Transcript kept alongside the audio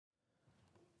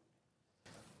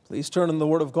Please turn in the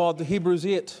Word of God to Hebrews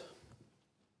 8.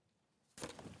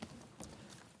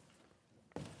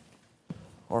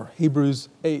 Or Hebrews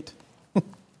 8.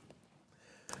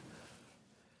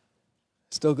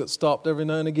 Still get stopped every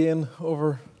now and again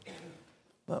over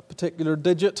that particular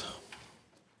digit.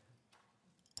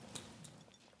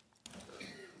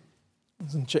 I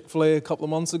was in Chick-fil-A a couple of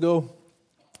months ago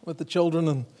with the children,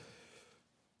 and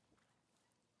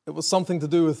it was something to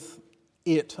do with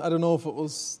 8. I don't know if it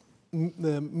was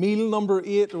the meal number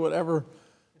 8 or whatever,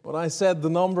 but I said the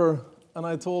number and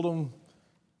I told him,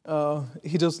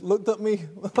 he just looked at me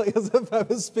like as if I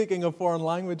was speaking a foreign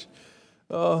language.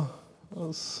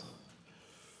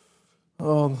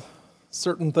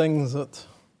 Certain things, that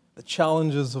the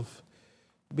challenges of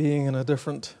being in a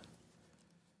different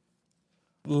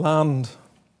land,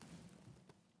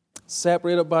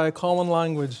 separated by a common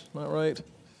language, isn't that right?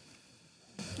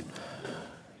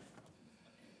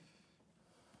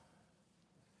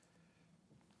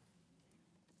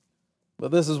 But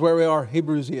this is where we are,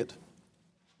 Hebrews 8.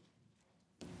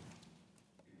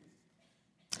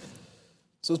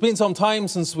 So it's been some time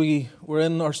since we were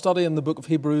in our study in the book of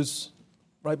Hebrews,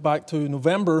 right back to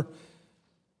November.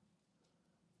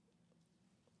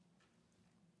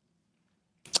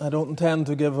 I don't intend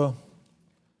to give a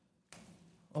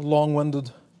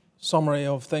long-winded summary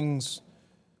of things,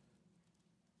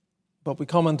 but we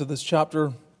come into this chapter.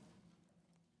 I'm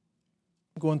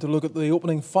going to look at the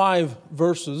opening 5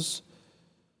 verses,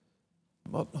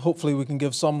 but hopefully we can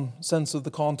give some sense of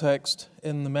the context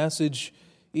in the message,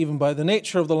 even by the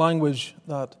nature of the language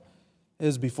that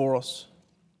is before us.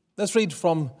 Let's read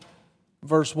from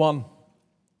verse 1.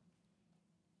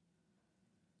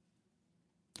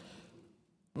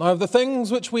 Now of the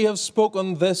things which we have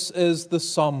spoken, this is the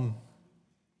sum.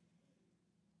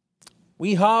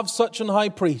 We have such an high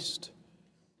priest,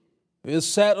 who is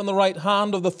set on the right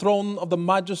hand of the throne of the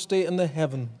majesty in the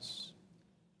heavens,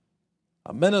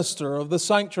 a minister of the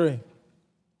sanctuary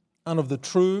and of the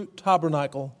true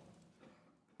tabernacle,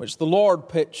 which the Lord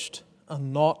pitched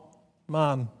and not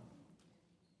man.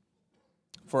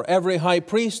 For every high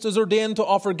priest is ordained to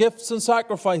offer gifts and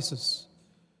sacrifices.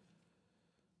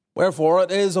 Wherefore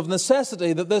it is of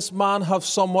necessity that this man have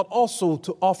somewhat also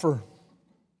to offer.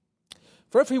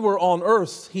 For if he were on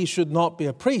earth, he should not be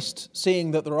a priest,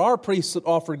 seeing that there are priests that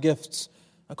offer gifts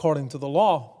according to the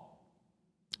law,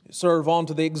 who serve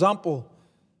unto the example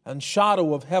and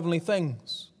shadow of heavenly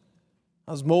things,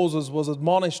 as Moses was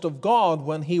admonished of God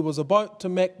when he was about to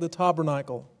make the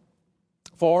tabernacle.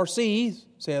 For see,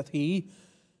 saith he,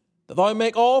 that thou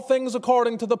make all things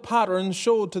according to the pattern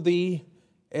showed to thee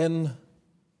in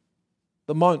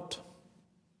the mount.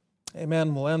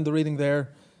 Amen. We'll end the reading there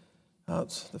at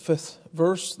the 5th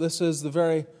verse. This is the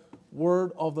very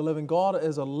word of the living God. It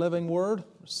is a living word.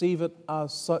 Receive it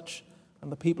as such.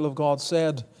 And the people of God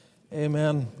said,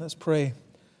 amen. Let's pray.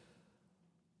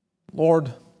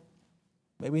 Lord,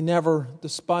 may we never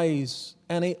despise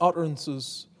any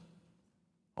utterances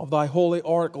of thy holy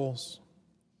oracles.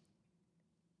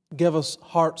 Give us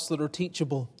hearts that are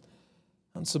teachable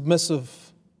and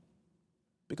submissive,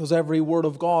 because every word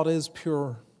of God is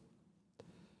pure.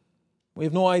 We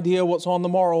have no idea what's on the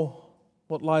morrow,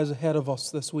 what lies ahead of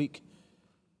us this week,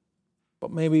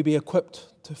 but may we be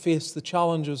equipped to face the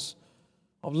challenges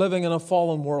of living in a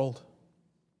fallen world,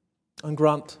 and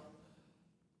grant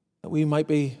that we might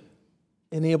be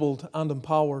enabled and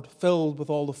empowered, filled with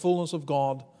all the fullness of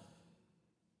God,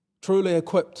 truly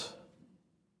equipped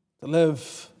to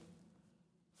live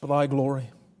for thy glory.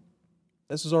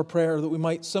 This is our prayer, that we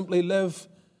might simply live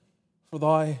for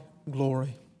thy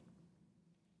glory.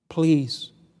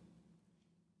 Please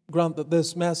grant that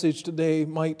this message today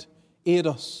might aid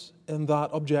us in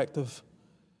that objective.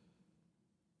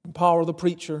 Empower the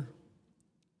preacher.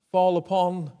 Fall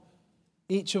upon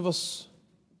each of us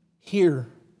here.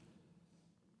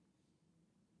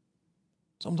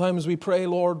 Sometimes we pray,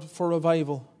 Lord, for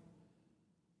revival.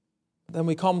 Then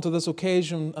we come to this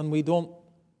occasion and we don't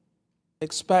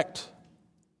expect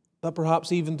that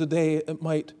perhaps even today it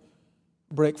might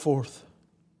break forth.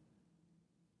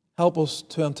 Help us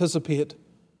to anticipate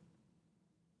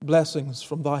blessings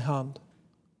from thy hand.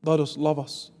 Thou dost love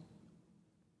us.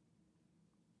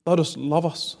 Thou dost love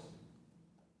us.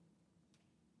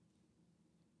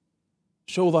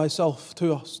 Show thyself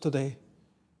to us today.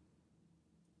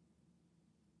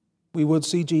 We would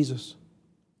see Jesus.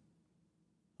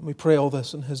 And we pray all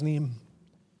this in his name.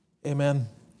 Amen.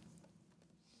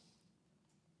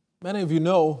 Many of you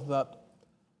know that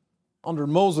under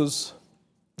Moses,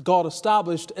 God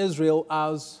established Israel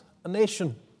as a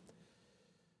nation.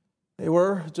 They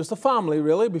were just a family,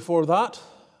 really, before that,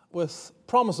 with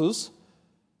promises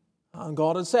And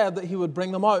God had said that he would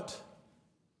bring them out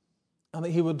and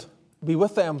that he would be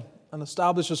with them and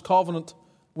establish his covenant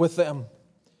with them.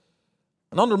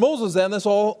 And under Moses then, this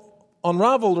all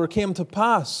unraveled or came to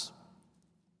pass.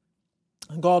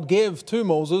 And God gave to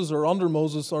Moses, or under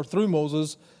Moses, or through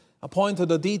Moses,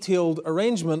 appointed a detailed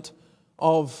arrangement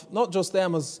of not just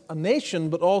them as a nation,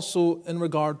 but also in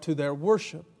regard to their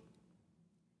worship.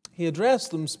 He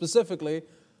addressed them specifically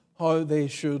how they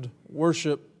should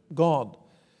worship God.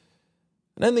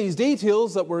 And in these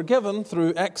details that were given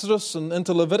through Exodus and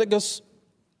into Leviticus,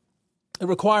 it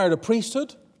required a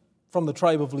priesthood from the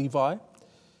tribe of Levi,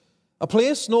 a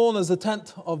place known as the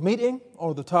tent of meeting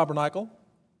or the tabernacle,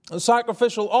 and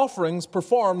sacrificial offerings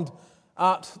performed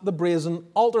at the brazen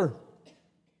altar.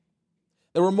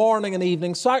 There were morning and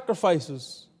evening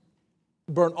sacrifices,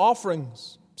 burnt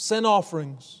offerings, sin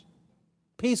offerings,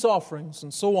 peace offerings,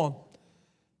 and so on.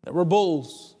 There were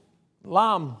bulls,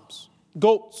 lambs,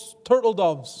 goats, turtle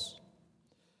doves.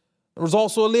 There was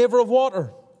also a laver of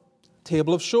water, a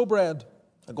table of showbread,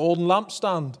 a golden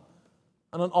lampstand,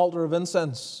 and an altar of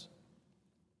incense.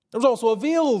 There was also a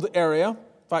veiled area,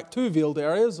 in fact, two veiled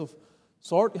areas of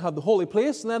sort. You had the holy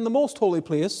place and then the most holy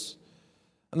place.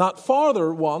 And that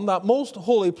farther one, that most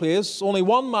holy place, only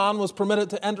one man was permitted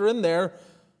to enter in there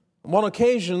on one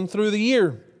occasion through the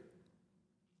year.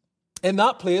 In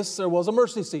that place, there was a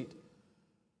mercy seat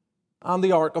and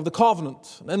the Ark of the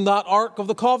Covenant. And in that Ark of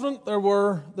the Covenant, there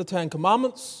were the Ten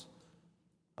Commandments,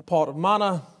 a pot of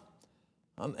manna,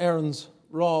 and Aaron's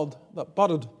rod that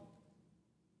budded.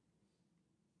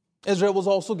 Israel was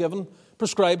also given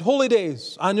prescribed holy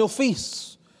days, annual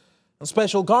feasts, and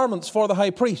special garments for the high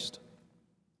priest.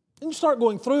 And you start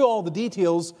going through all the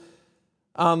details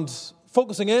and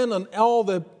focusing in on all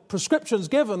the prescriptions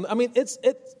given. I mean, it's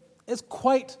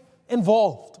quite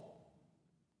involved.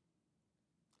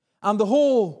 And the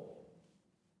whole,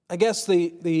 I guess,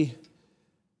 the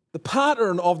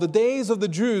pattern of the days of the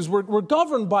Jews were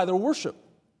governed by their worship.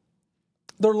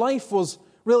 Their life was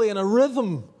really in a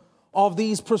rhythm of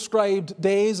these prescribed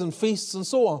days and feasts and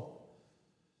so on.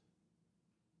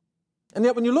 And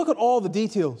yet when you look at all the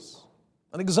details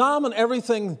and examine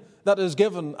everything that is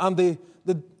given and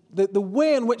the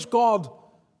way in which God,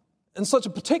 in such a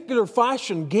particular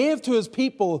fashion, gave to his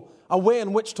people a way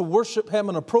in which to worship him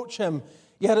and approach him,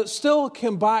 yet it still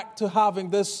came back to having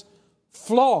this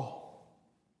flaw.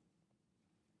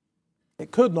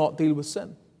 It could not deal with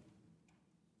sin.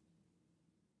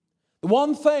 The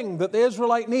one thing that the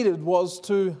Israelite needed was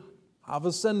to have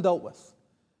his sin dealt with,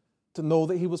 to know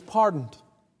that he was pardoned,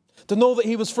 to know that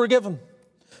he was forgiven,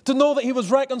 to know that he was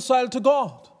reconciled to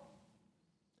God.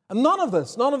 And none of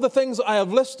this, none of the things I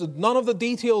have listed, none of the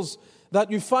details that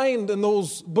you find in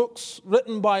those books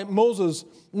written by Moses,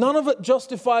 none of it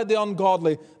justified the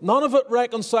ungodly, none of it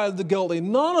reconciled the guilty,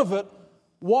 none of it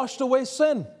washed away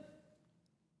sin.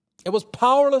 It was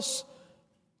powerless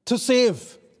to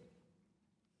save.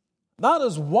 That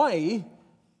is why,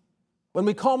 when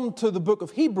we come to the book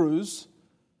of Hebrews,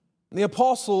 the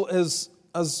apostle is,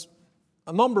 as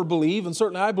a number believe, and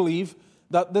certainly I believe,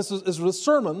 that this is a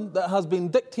sermon that has been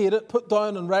dictated, put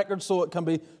down on record so it can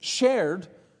be shared.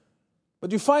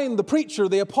 But you find the preacher,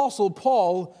 the apostle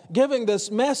Paul, giving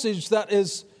this message that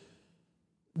is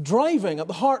driving at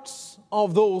the hearts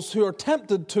of those who are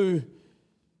tempted to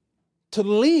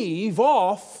leave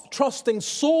off trusting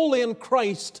solely in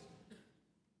Christ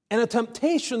in a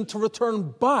temptation to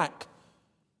return back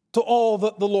to all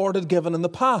that the Lord had given in the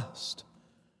past.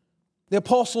 The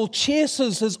apostle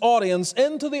chases his audience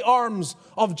into the arms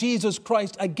of Jesus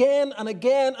Christ again and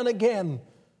again and again.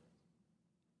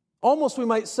 Almost, we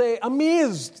might say,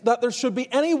 amazed that there should be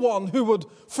anyone who would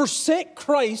forsake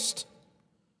Christ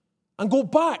and go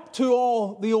back to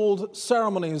all the old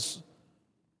ceremonies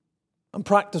and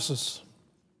practices.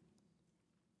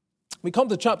 We come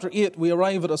to chapter 8, we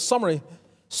arrive at a summary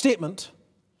statement,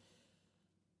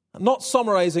 not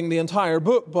summarizing the entire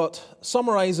book, but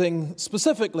summarizing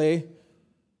specifically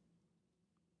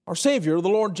our Savior, the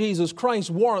Lord Jesus Christ,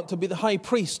 warrant to be the high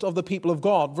priest of the people of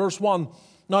God. Verse 1,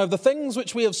 now of the things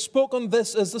which we have spoken,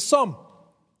 this is the sum.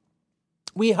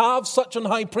 We have such an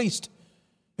high priest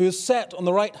who is set on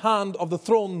the right hand of the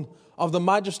throne of the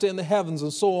majesty in the heavens,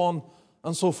 and so on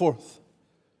and so forth.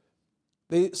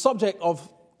 The subject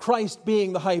of Christ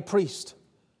being the high priest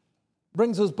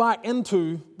brings us back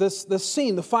into this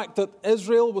scene, the fact that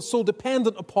Israel was so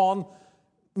dependent upon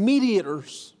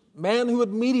mediators, men who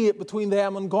would mediate between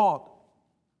them and God.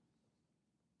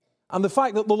 And the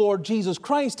fact that the Lord Jesus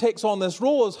Christ takes on this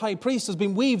role as high priest has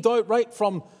been weaved out right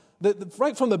from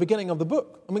the beginning of the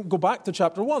book. I mean, go back to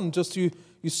chapter 1, just you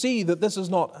see that this is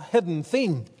not a hidden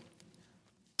theme.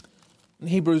 in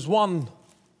Hebrews 1,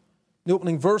 the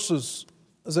opening verses,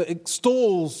 as it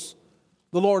extols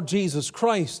the Lord Jesus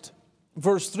Christ.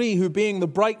 Verse 3, who being the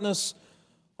brightness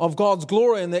of God's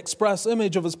glory and the express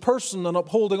image of his person, and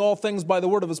upholding all things by the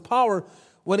word of his power,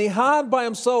 when he had by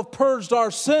himself purged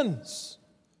our sins,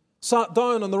 sat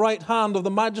down on the right hand of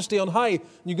the majesty on high. And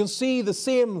you can see the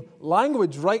same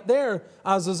language right there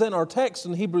as is in our text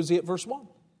in Hebrews 8 verse 1.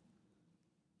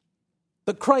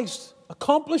 That Christ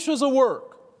accomplishes a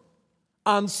work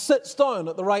and sits down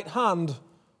at the right hand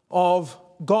of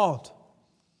God.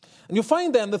 And you'll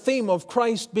find then the theme of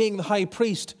Christ being the high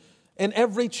priest in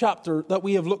every chapter that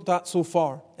we have looked at so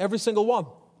far. Every single one.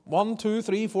 1, 2,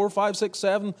 3, 4, 5, 6,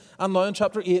 7, and now in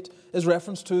chapter 8 is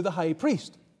reference to the high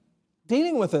priest.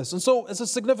 Dealing with this. And so it's a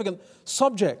significant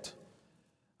subject.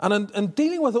 And in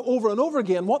dealing with it over and over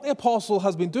again, what the apostle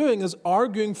has been doing is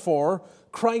arguing for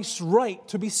Christ's right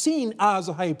to be seen as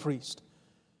a high priest.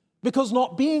 Because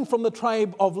not being from the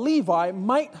tribe of Levi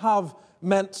might have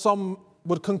meant some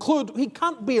would conclude he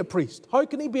can't be a priest. How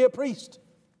can he be a priest?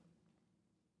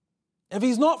 If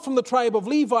he's not from the tribe of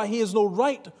Levi, he has no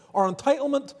right or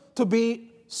entitlement to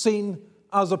be seen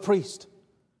as a priest.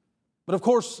 But of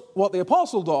course, what the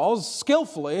apostle does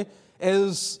skillfully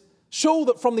is show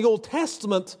that from the Old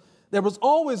Testament, there was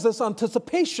always this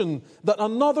anticipation that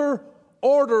another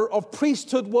order of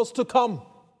priesthood was to come.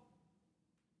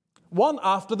 One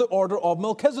after the order of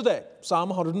Melchizedek, Psalm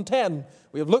 110.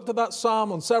 We have looked at that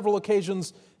psalm on several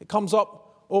occasions. It comes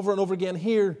up over and over again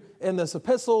here in this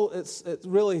epistle. It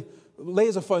really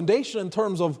lays a foundation in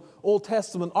terms of Old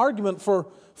Testament argument for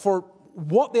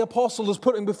what the apostle is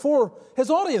putting before his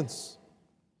audience.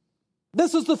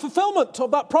 This is the fulfillment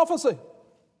of that prophecy.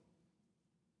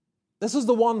 This is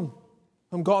the one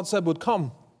whom God said would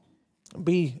come and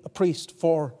be a priest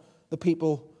for the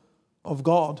people of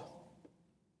God.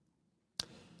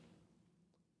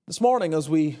 This morning, as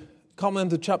we come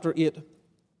into chapter 8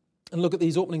 and look at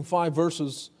these opening 5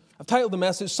 verses, I've titled the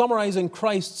message, Summarizing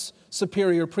Christ's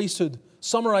Superior Priesthood.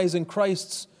 Summarizing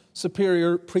Christ's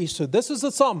Superior Priesthood. This is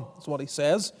the sum, is what he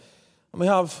says. And we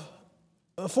have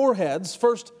 4 heads.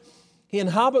 First, he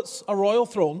inhabits a royal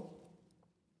throne.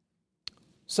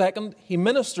 Second, he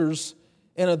ministers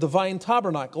in a divine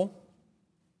tabernacle.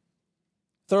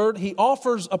 Third, he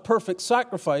offers a perfect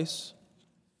sacrifice.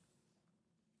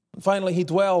 And finally, he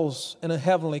dwells in a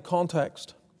heavenly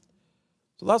context.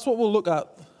 So that's what we'll look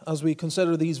at as we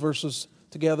consider these verses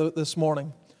together this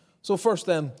morning. So first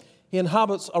then, he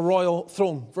inhabits a royal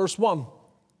throne. Verse 1,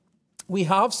 we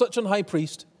have such an high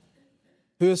priest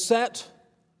who is set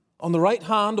on the right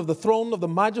hand of the throne of the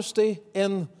majesty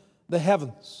in the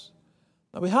heavens.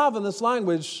 Now we have in this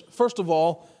language, first of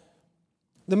all,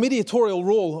 the mediatorial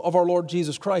role of our Lord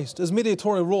Jesus Christ, his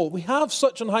mediatorial role. We have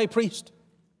such an high priest.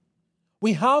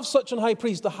 We have such an high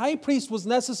priest. The high priest was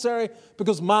necessary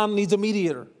because man needs a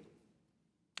mediator.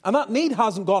 And that need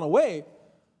hasn't gone away.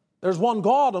 There's one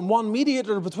God and one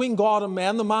mediator between God and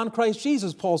men, the man Christ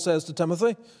Jesus, Paul says to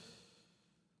Timothy.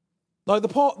 Now,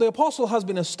 the apostle has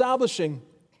been establishing,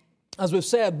 as we've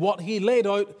said, what he laid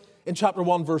out in chapter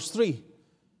 1, verse 3.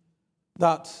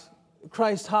 That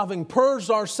Christ, having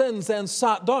purged our sins, then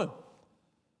sat down.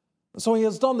 So he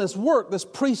has done this work, this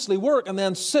priestly work, and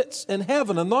then sits in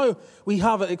heaven. And now we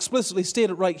have it explicitly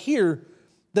stated right here.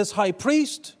 This high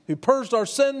priest who purged our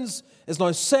sins is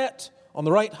now set on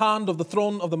the right hand of the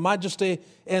throne of the majesty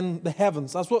in the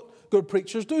heavens. That's what good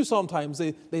preachers do sometimes.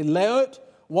 They lay out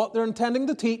what they're intending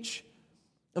to teach,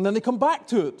 and then they come back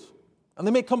to it. And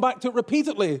they may come back to it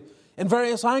repeatedly in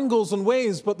various angles and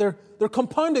ways, but they're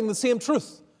compounding the same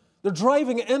truth. They're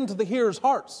driving it into the hearers'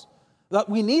 hearts that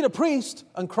we need a priest,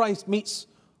 and Christ meets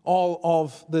all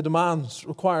of the demands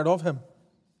required of him.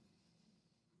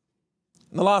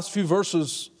 In the last few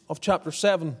verses of chapter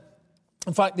 7,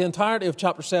 in fact, the entirety of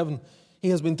chapter 7, he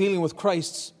has been dealing with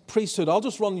Christ's priesthood. I'll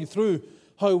just run you through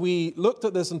how we looked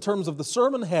at this in terms of the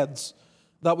sermon heads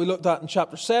that we looked at in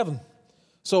chapter 7.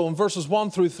 So in verses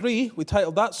 1 through 3, we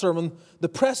titled that sermon, The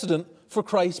Precedent for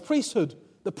Christ's Priesthood.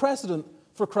 The precedent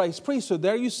for Christ's priesthood.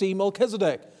 There you see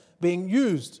Melchizedek being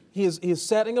used. He is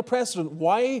setting a precedent.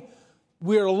 Why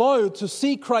we're allowed to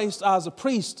see Christ as a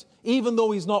priest, even though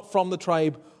he's not from the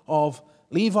tribe of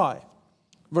Levi.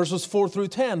 Verses 4 through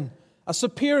 10, a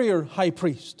superior high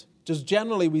priest. Just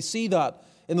generally we see that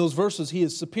in those verses, he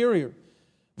is superior.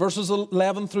 Verses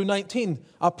 11 through 19,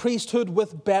 a priesthood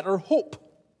with better hope.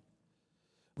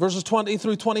 Verses 20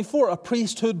 through 24, a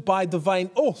priesthood by divine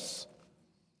oath.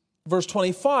 Verse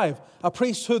 25, a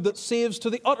priesthood that saves to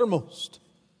the uttermost.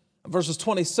 Verses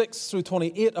 26 through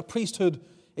 28, a priesthood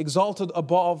exalted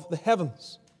above the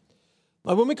heavens.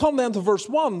 Now, when we come then to verse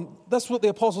 1, that's what the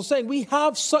apostle is saying. We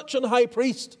have such an high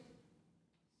priest.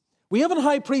 We have a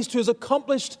high priest who has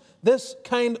accomplished this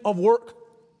kind of work.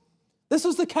 This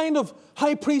is the kind of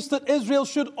high priest that Israel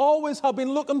should always have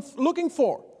been looking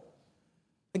for.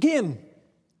 Again,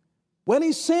 when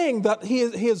he's saying that he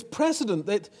is precedent,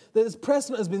 that his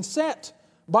precedent has been set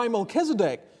by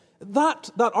Melchizedek,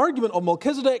 that argument of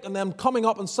Melchizedek and then coming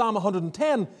up in Psalm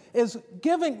 110 is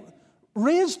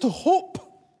raised to hope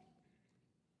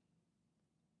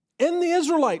in the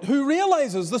Israelite who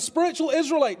realizes, the spiritual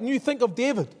Israelite, and you think of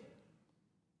David,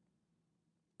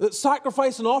 that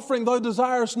sacrifice and offering thou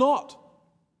desirest not.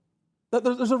 That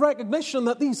there's a recognition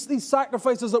that these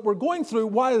sacrifices that we're going through,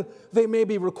 while they may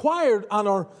be required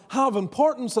and have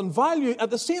importance and value, at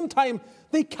the same time,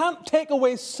 they can't take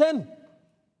away sin.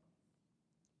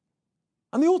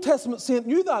 And the Old Testament saint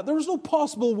knew that. There was no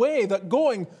possible way that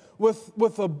going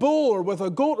with a bull or with a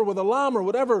goat or with a lamb or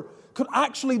whatever could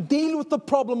actually deal with the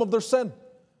problem of their sin.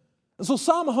 And so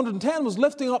Psalm 110 was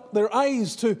lifting up their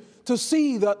eyes to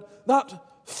see that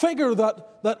figure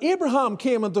that Abraham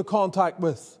came into contact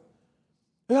with.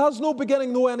 He has no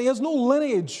beginning, no end. He has no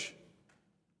lineage.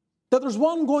 That there's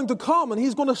one going to come and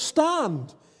he's going to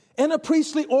stand in a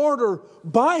priestly order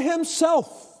by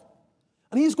himself.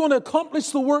 And he's going to accomplish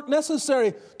the work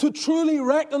necessary to truly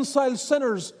reconcile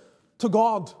sinners to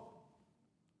God.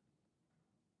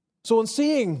 So in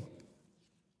seeing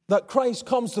that Christ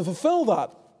comes to fulfill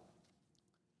that,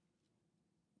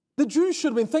 the Jews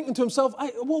should have been thinking to himself,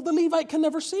 well, the Levite can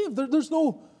never save. There's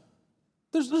no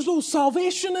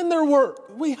salvation in their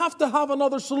work. We have to have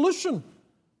another solution.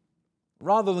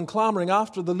 Rather than clamoring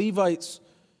after the Levites,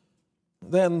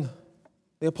 then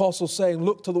the apostle's saying,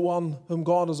 look to the one whom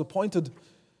God has appointed.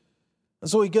 And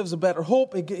so he gives a better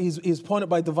hope. He's appointed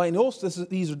by divine oath.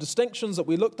 These are distinctions that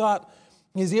we looked at.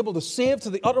 He's able to save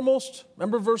to the uttermost.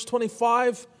 Remember verse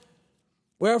 25?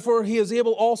 Wherefore he is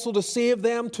able also to save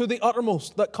them to the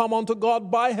uttermost that come unto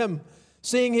God by him,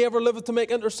 seeing he ever liveth to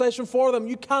make intercession for them.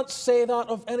 You can't say that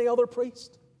of any other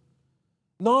priest.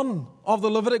 None of the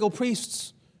Levitical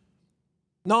priests,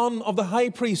 none of the high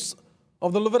priests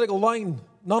of the Levitical line,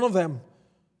 none of them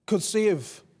could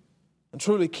save and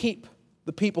truly keep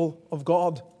the people of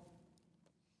God.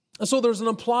 And so there's an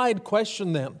implied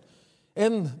question then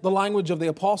in the language of the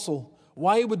apostle.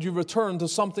 Why would you return to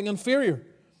something inferior?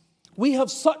 We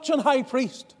have such an high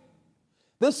priest,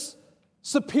 this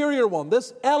superior one,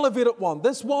 this elevated one,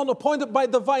 this one appointed by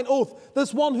divine oath,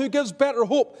 this one who gives better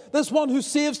hope, this one who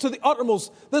saves to the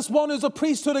uttermost, this one who's a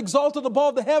priesthood exalted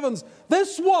above the heavens.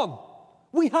 This one,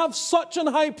 we have such an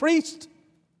high priest.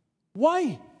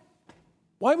 Why?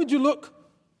 Why would you look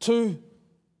to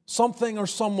something or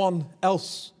someone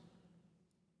else?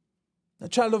 A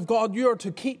child of God, you are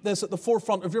to keep this at the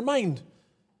forefront of your mind.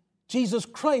 Jesus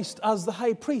Christ as the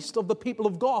high priest of the people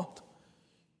of God.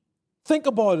 Think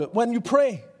about it when you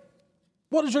pray.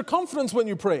 What is your confidence when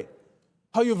you pray?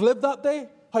 How you've lived that day?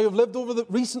 How you've lived over the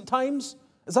recent times?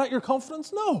 Is that your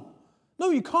confidence? No.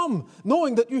 No, you come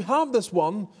knowing that you have this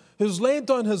one who's laid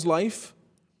down his life.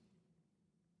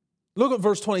 Look at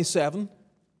verse 27.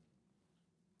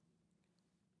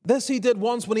 This he did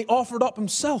once when he offered up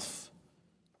himself.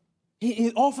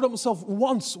 He offered up himself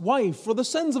once. Why? For the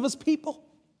sins of his people.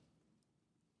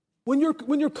 When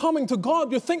you're coming to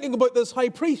God, you're thinking about this high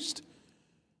priest.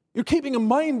 You're keeping in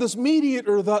mind this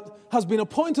mediator that has been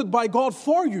appointed by God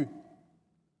for you.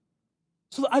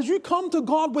 So that as you come to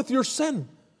God with your sin,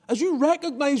 as you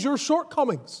recognize your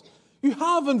shortcomings, you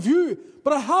have in view,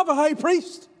 but I have a high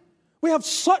priest. We have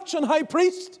such an high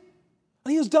priest.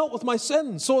 And he has dealt with my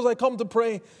sins. So as I come to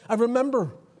pray, I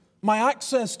remember my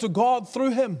access to God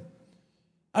through him.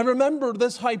 I remember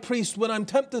this high priest when I'm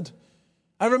tempted.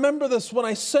 I remember this when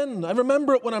I sin. I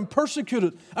remember it when I'm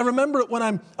persecuted. I remember it when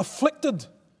I'm afflicted.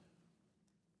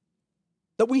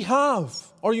 That we have,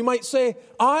 or you might say,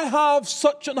 I have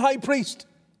such an high priest.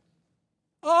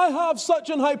 I have such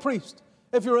an high priest.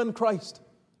 If you're in Christ,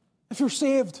 if you're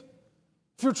saved,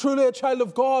 if you're truly a child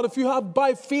of God, if you have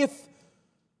by faith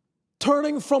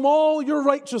turning from all your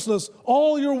righteousness,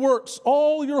 all your works,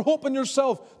 all your hope in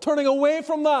yourself, turning away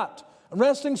from that,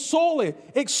 resting solely,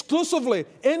 exclusively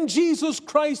in Jesus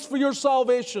Christ for your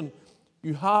salvation,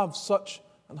 you have such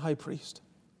an high priest.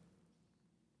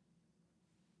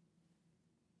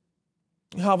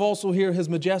 You have also here his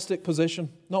majestic position,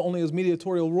 not only his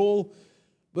mediatorial role,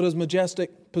 but his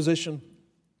majestic position.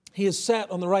 He is set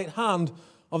on the right hand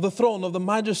of the throne of the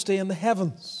majesty in the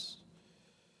heavens.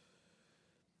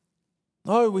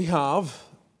 Now we have,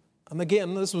 and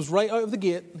again, this was right out of the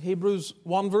gate, Hebrews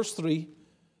 1 verse 3,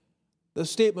 the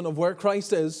statement of where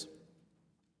Christ is.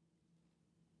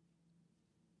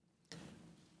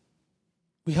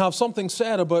 We have something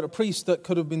said about a priest that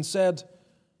could have been said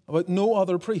about no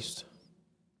other priest.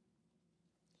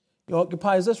 He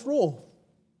occupies this role,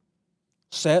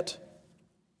 set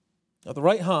at the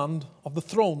right hand of the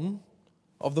throne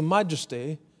of the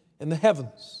majesty in the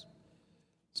heavens.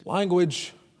 It's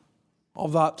language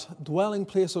of that dwelling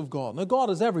place of God. Now, God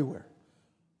is everywhere,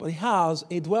 but He has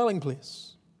a dwelling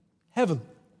place, heaven.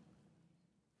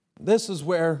 This is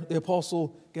where the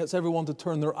apostle gets everyone to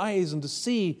turn their eyes and to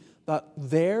see that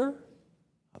there,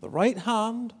 at the right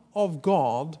hand of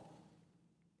God,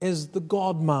 is the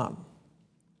God-man,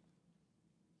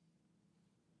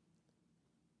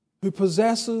 who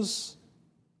possesses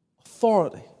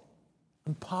authority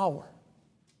and power.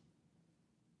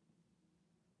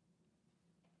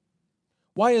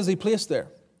 Why is He placed there?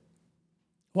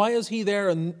 Why is He there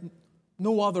and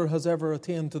no other has ever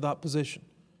attained to that position?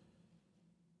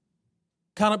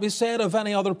 Can it be said of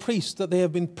any other priest that they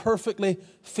have been perfectly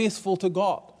faithful to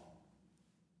God?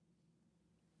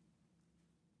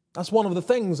 That's one of the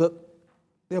things that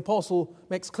the apostle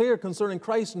makes clear concerning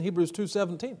Christ in Hebrews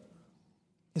 2:17.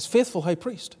 His faithful high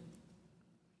priest.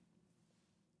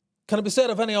 Can it be said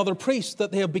of any other priest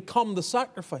that they have become the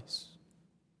sacrifice?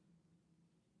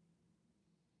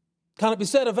 Can it be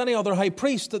said of any other high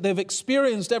priest that they've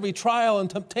experienced every trial and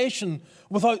temptation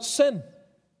without sin?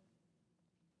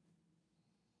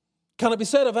 Can it be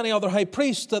said of any other high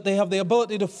priest that they have the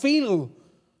ability to feel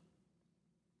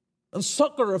and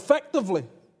succor effectively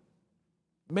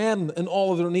men in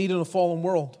all of their need in a fallen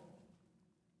world?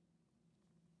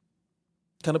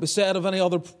 Can it be said of any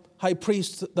other high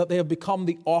priest that they have become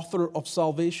the author of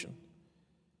salvation?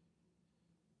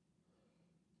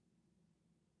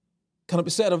 Can it be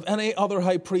said of any other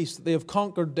high priest that they have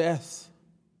conquered death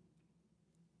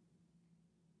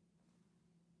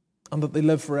and that they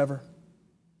live forever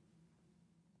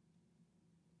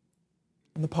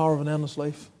in the power of an endless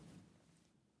life?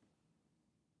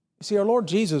 You see, our Lord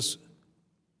Jesus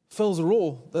fills a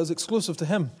role that is exclusive to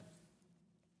Him.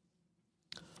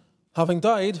 Having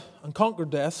died and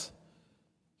conquered death,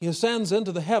 He ascends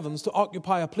into the heavens to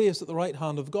occupy a place at the right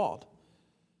hand of God,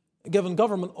 given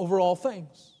government over all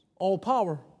things. All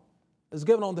power is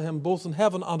given unto Him both in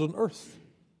heaven and on earth.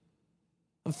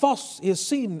 And thus He is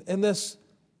seen in this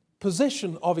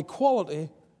position of equality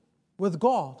with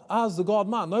God as the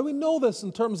God-man. Now we know this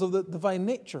in terms of the divine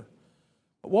nature.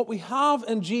 But what we have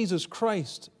in Jesus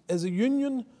Christ is a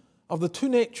union of the two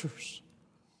natures.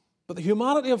 But the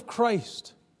humanity of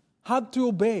Christ had to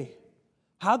obey,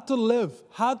 had to live,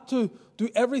 had to do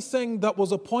everything that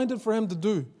was appointed for Him to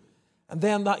do. And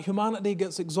then that humanity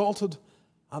gets exalted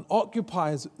and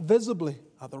occupies visibly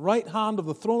at the right hand of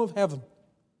the throne of heaven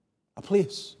a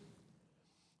place.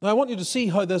 Now I want you to see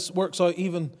how this works out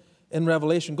even in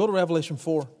Revelation. Go to Revelation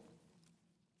 4.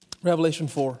 Revelation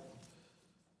 4.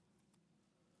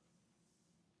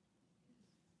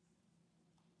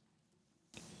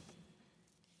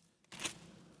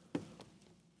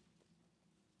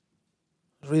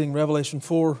 I was reading Revelation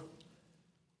 4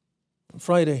 on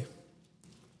Friday.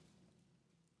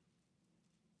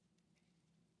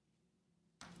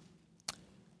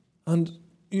 And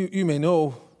you may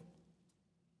know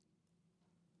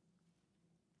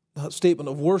that statement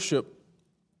of worship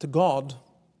to God.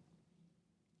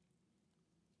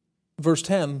 Verse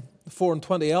 10, the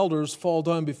 24 elders fall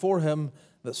down before Him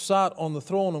that sat on the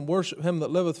throne and worship Him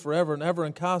that liveth forever and ever,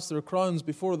 and cast their crowns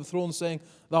before the throne, saying,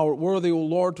 Thou art worthy, O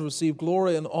Lord, to receive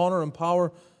glory and honor and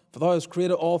power, for Thou hast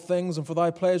created all things, and for Thy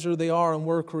pleasure they are and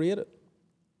were created.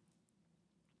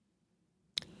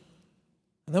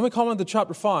 And then we come into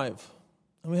chapter 5,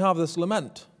 and we have this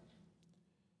lament.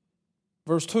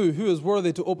 Verse 2, Who is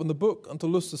worthy to open the book and to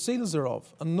loose the seals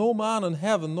thereof? And no man in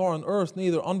heaven nor on earth,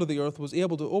 neither under the earth, was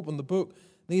able to open the book,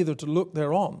 neither to look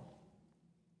thereon.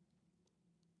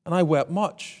 And I wept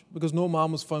much, because no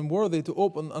man was found worthy to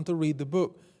open and to read the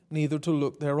book, neither to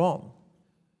look thereon.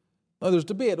 Now there's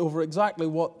debate over exactly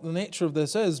what the nature of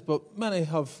this is, but many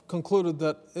have concluded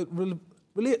that it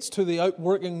relates to the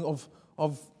outworking of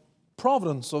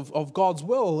providence, of God's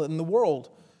will in the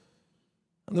world.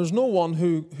 And there's no one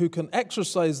who can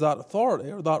exercise that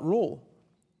authority or that role.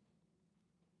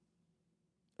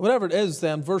 Whatever it is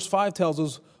then, verse 5 tells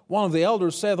us, One of the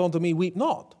elders saith unto me, Weep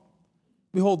not.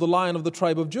 Behold, the Lion of the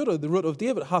tribe of Judah, the Root of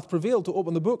David, hath prevailed to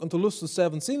open the book and to loose the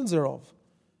 7 seals thereof.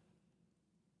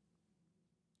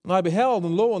 And I beheld,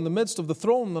 and lo, in the midst of the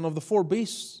throne and of the 4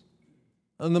 beasts,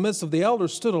 and in the midst of the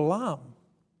elders stood a lamb,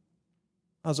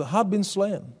 as it had been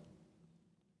slain,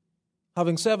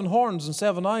 having 7 horns and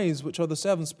 7 eyes, which are the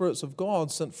 7 spirits of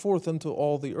God, sent forth into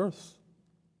all the earth.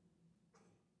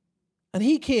 And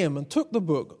He came and took the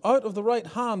book out of the right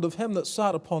hand of Him that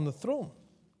sat upon the throne.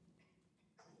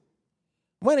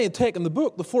 When he had taken the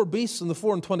book, the 4 beasts and the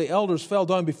 24 elders fell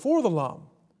down before the Lamb,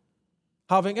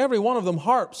 having every one of them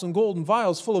harps and golden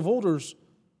vials full of odors,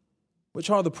 which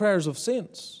are the prayers of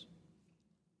saints.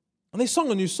 And they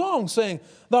sung a new song, saying,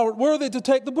 Thou art worthy to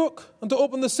take the book and to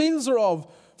open the seals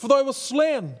thereof, for thou wast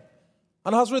slain,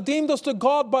 and hast redeemed us to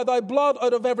God by thy blood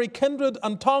out of every kindred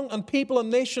and tongue and people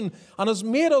and nation, and hast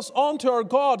made us unto our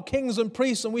God kings and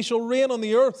priests, and we shall reign on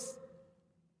the earth.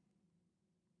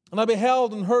 And I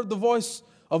beheld and heard the voice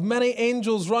of many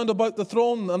angels round about the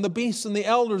throne, and the beasts and the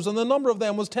elders, and the number of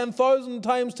them was 10,000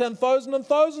 times 10,000 and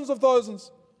thousands of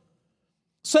thousands,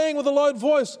 saying with a loud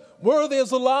voice, Worthy is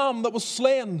the Lamb that was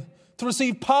slain to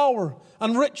receive power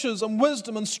and riches and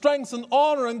wisdom and strength and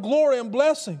honor and glory and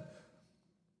blessing.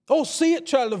 Oh, see it,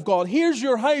 child of God, here's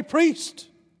your high priest.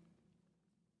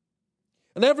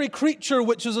 And every creature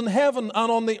which is in heaven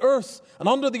and on the earth and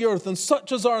under the earth, and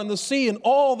such as are in the sea, and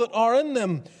all that are in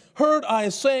them, heard I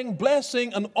saying,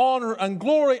 Blessing and honor and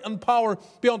glory and power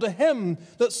be unto him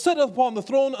that sitteth upon the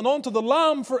throne and unto the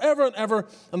Lamb forever and ever.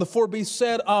 And the 4 beasts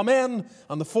said, Amen.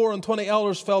 And the 24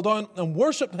 elders fell down and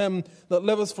worshipped him that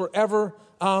liveth forever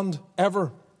and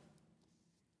ever.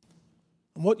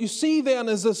 And what you see then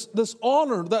is this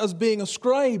honor that is being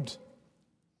ascribed,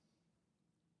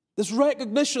 this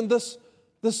recognition, this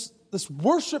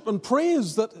worship and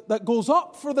praise that goes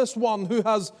up for this one who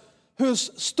has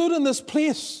stood in this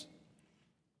place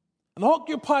and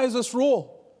occupies this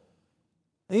role.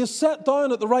 And he is set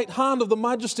down at the right hand of the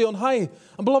Majesty on high.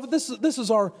 And beloved, this is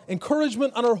our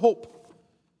encouragement and our hope,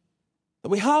 that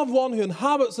we have one who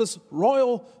inhabits this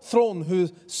royal throne, who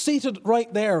is seated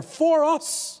right there for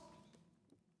us.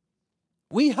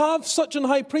 We have such an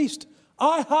high priest.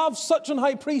 I have such an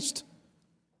high priest,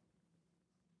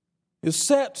 who is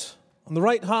set on the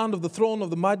right hand of the throne of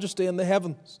the Majesty in the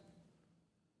heavens.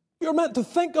 You're meant to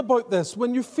think about this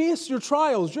when you face your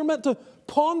trials. You're meant to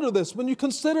ponder this when you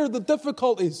consider the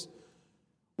difficulties.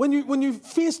 When you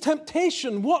face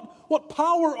temptation, what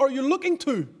power are you looking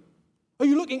to? Are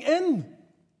you looking in?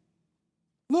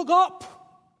 Look up.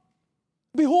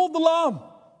 Behold the Lamb.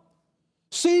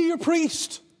 See your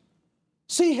priest.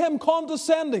 See him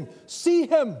condescending. See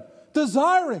him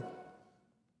desiring,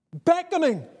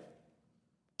 beckoning,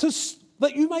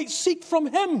 that you might seek from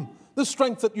him the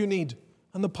strength that you need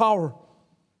and the power.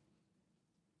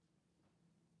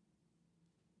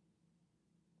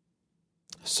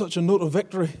 Such a note of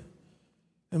victory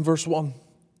in verse 1.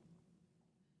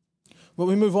 But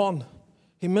we move on.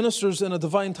 He ministers in a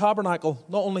divine tabernacle.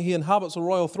 Not only he inhabits a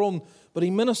royal throne, but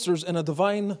he ministers in a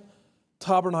divine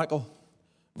tabernacle.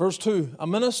 Verse 2, a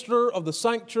minister of the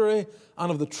sanctuary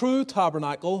and of the true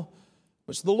tabernacle,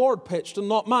 which the Lord pitched and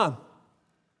not man.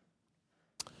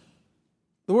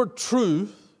 The word true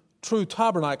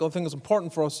tabernacle, I think it's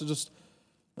important for us to just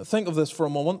think of this for a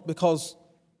moment, because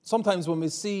sometimes when we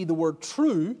see the word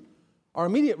true, our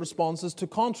immediate response is to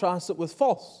contrast it with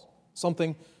false.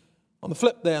 Something on the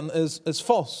flip then is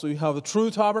false. So you have a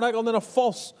true tabernacle and then a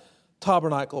false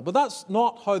tabernacle. But that's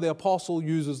not how the apostle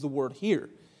uses the word here.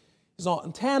 He's not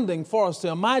intending for us to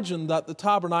imagine that the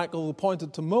tabernacle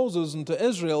appointed to Moses and to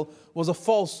Israel was a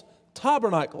false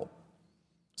tabernacle.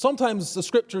 Sometimes the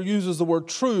scripture uses the word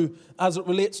true as it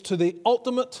relates to the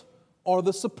ultimate or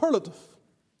the superlative.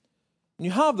 And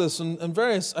you have this in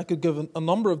various, I could give a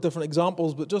number of different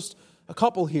examples, but just a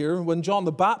couple here. When John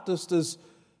the Baptist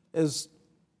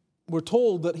we're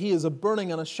told that he is a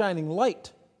burning and a shining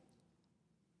light.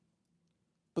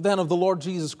 But then of the Lord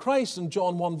Jesus Christ in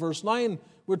John 1 verse 9,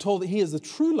 we're told that he is the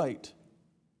true light.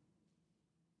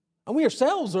 And we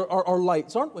ourselves are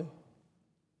lights, aren't we?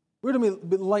 We're to be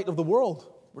the light of the world.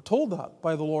 We're told that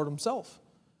by the Lord himself.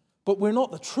 But we're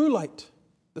not the true light.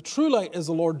 The true light is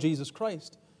the Lord Jesus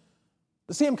Christ.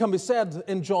 The same can be said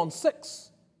in John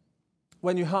 6,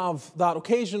 when you have that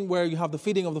occasion where you have the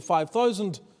feeding of the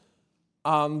 5,000,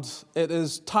 and it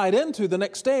is tied into the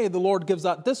next day. The Lord gives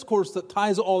that discourse that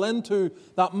ties it all into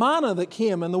that manna that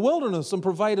came in the wilderness and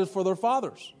provided for their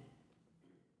fathers.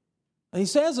 And he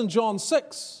says in John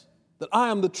 6 that I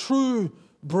am the true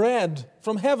bread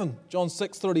from heaven, John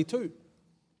 6:32.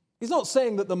 He's not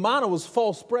saying that the manna was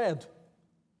false bread,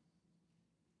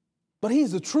 but he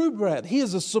is the true bread. He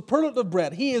is the superlative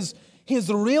bread. He is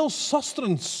the real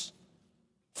sustenance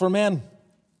for men.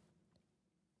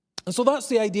 And so that's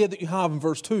the idea that you have in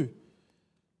verse 2.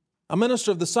 A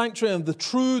minister of the sanctuary and the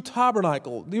true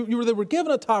tabernacle. They were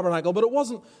given a tabernacle, but it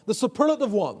wasn't the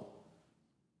superlative one.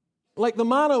 Like the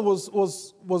manna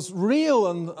was real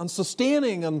and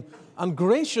sustaining and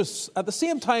gracious. At the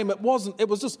same time, it wasn't. It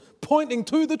was just pointing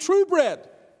to the true bread.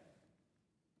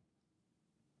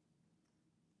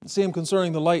 The same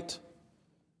concerning the light.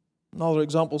 And other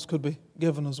examples could be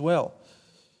given as well.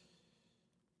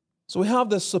 So we have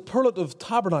this superlative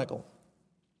tabernacle.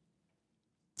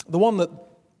 The one that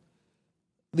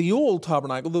the old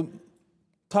tabernacle, the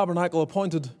tabernacle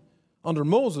appointed under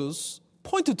Moses,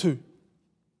 pointed to.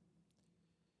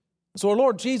 So our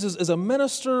Lord Jesus is a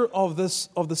minister of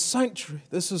the sanctuary.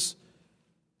 This is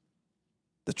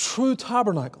the true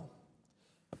tabernacle,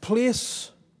 a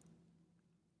place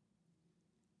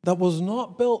that was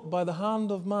not built by the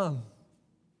hand of man,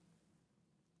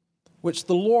 which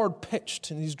the Lord pitched.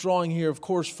 And he's drawing here, of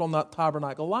course, from that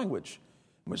tabernacle language,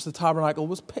 in which the tabernacle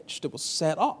was pitched. It was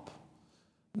set up.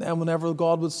 And then whenever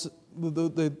God was,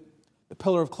 the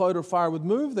pillar of cloud or fire would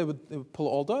move, they would pull it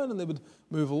all down and they would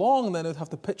move along, and then they'd have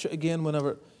to pitch it again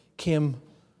whenever it came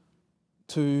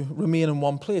to remain in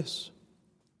one place.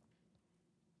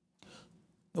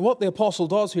 And what the apostle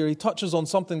does here, he touches on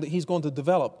something that he's going to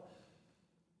develop.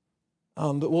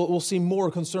 And we'll see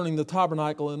more concerning the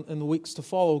tabernacle in the weeks to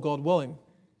follow, God willing.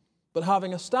 But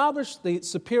having established the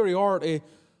superiority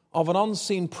of an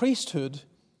unseen priesthood,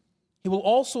 he will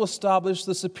also establish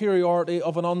the superiority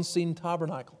of an unseen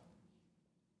tabernacle.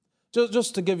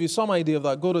 Just to give you some idea of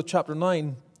that, go to chapter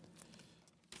 9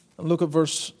 and look at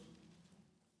verse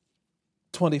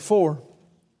 24.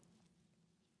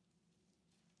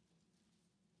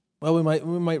 Well,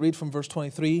 we might read from verse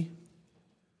 23.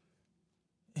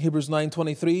 Hebrews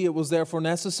 9:23, it was therefore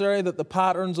necessary that the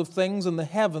patterns of things in the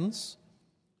heavens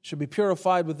should be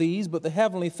purified with these, but the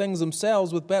heavenly things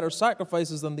themselves with better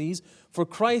sacrifices than these. For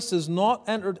Christ is not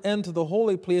entered into the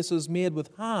holy places made with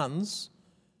hands,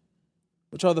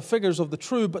 which are the figures of the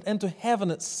true, but into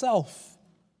heaven itself,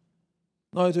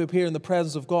 now to appear in the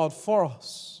presence of God for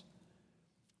us.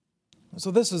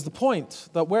 So this is the point,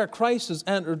 that where Christ is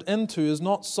entered into is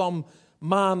not some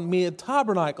man-made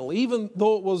tabernacle, even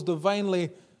though it was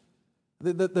divinely,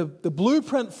 the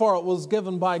blueprint for it was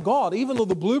given by God. Even though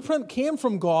the blueprint came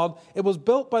from God, it was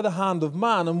built by the hand of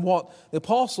man. And what the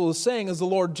apostle is saying is the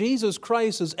Lord Jesus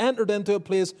Christ has entered into a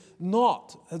place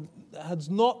has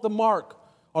not the mark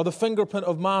or the fingerprint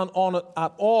of man on it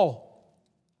at all.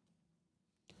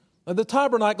 Now, the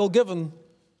tabernacle given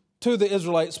to the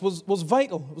Israelites was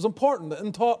vital. It was important.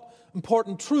 It taught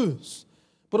important truths.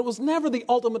 But it was never the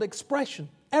ultimate expression,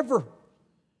 ever.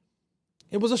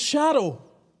 It was a shadow,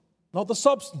 not the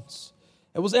substance.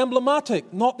 It was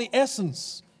emblematic, not the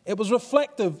essence. It was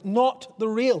reflective, not the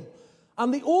real.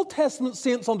 And the Old Testament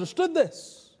saints understood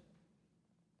this.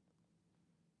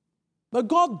 Now,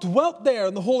 God dwelt there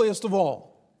in the holiest of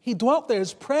all. He dwelt there.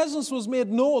 His presence was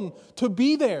made known to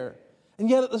be there. And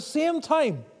yet at the same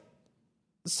time,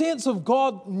 the saints of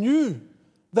God knew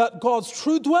that God's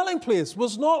true dwelling place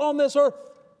was not on this earth.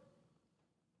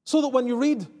 So that when you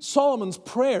read Solomon's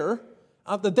prayer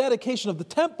at the dedication of the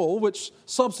temple, which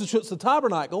substitutes the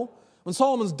tabernacle, when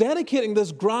Solomon's dedicating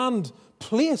this grand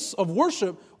place of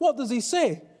worship, what does he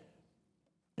say?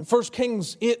 In 1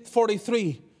 Kings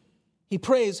 8:43, he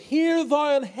prays, "Hear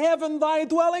thou in heaven thy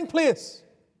dwelling place."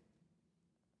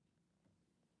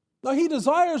 Now, he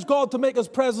desires God to make his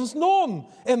presence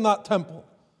known in that temple,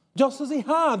 just as he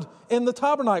had in the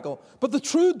tabernacle. But the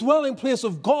true dwelling place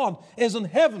of God is in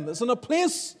heaven. It's in a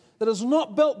place that is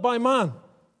not built by man.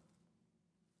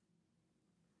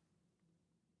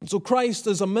 And so Christ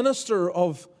is a minister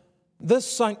of this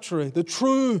sanctuary, the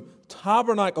true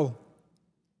tabernacle.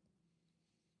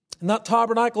 And that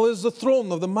tabernacle is the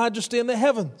throne of the majesty in the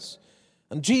heavens.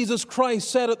 And Jesus Christ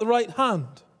sat at the right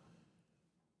hand.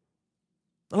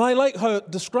 And I like how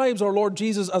it describes our Lord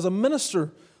Jesus as a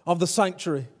minister of the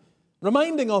sanctuary,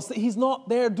 reminding us that he's not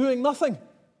there doing nothing.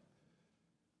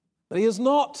 That he is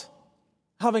not,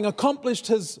 having accomplished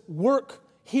his work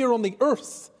here on the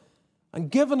earth and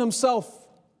given himself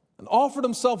and offered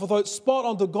himself without spot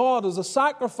unto God as a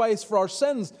sacrifice for our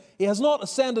sins, he has not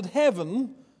ascended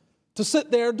heaven to sit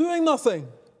there doing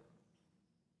nothing.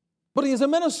 But he is a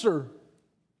minister.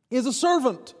 He is a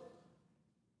servant.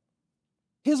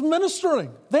 He is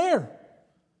ministering there.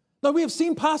 Now, we have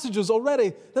seen passages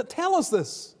already that tell us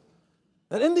this,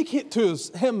 that indicate to us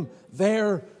him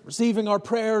there receiving our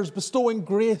prayers, bestowing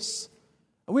grace.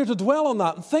 And we are to dwell on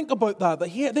that and think about that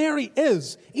there he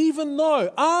is, even now,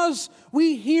 as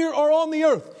we here are on the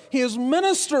earth. He is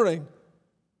ministering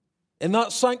in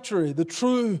that sanctuary, the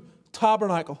true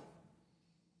tabernacle.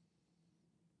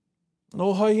 And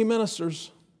oh, how he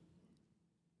ministers.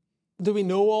 Do we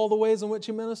know all the ways in which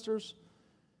he ministers?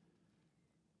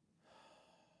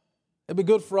 It'd be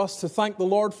good for us to thank the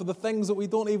Lord for the things that we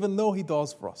don't even know he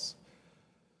does for us.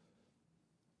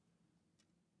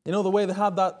 You know the way they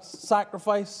had that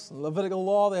sacrifice, in the Levitical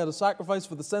law, they had a sacrifice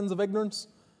for the sins of ignorance.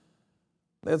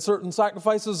 They had certain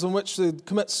sacrifices in which they'd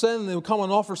commit sin, and they would come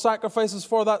and offer sacrifices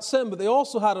for that sin, but they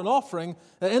also had an offering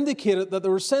that indicated that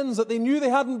there were sins that they knew they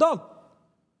hadn't done.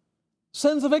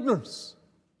 Sins of ignorance.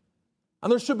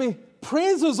 And there should be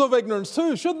praises of ignorance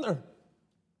too, shouldn't there?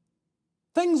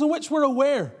 Things in which we're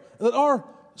aware that our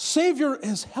Savior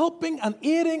is helping and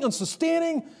aiding and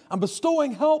sustaining and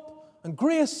bestowing help and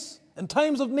grace in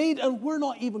times of need, and we're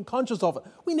not even conscious of it.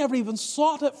 We never even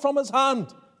sought it from His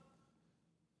hand.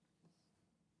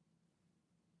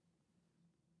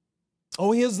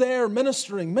 Oh, He is there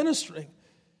ministering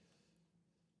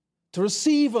to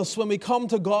receive us when we come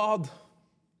to God. We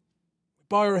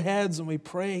bow our heads and we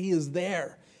pray. He is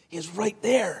there. He is right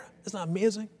there. Isn't that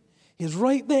amazing? He is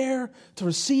right there to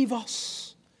receive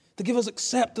us, to give us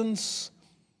acceptance.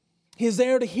 He is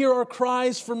there to hear our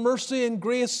cries for mercy and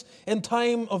grace in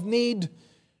time of need,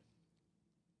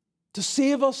 to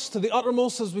save us to the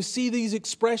uttermost, as we see these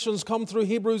expressions come through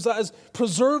Hebrews. That is,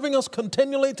 preserving us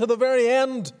continually to the very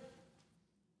end.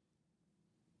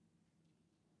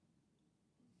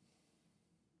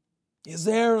 He is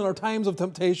there in our times of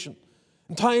temptation,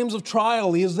 in times of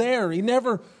trial. He is there. He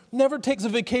never takes a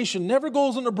vacation, never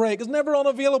goes on a break, is never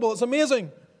unavailable. It's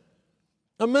amazing.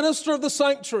 A minister of the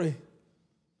sanctuary.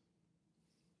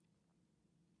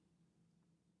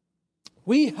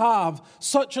 We have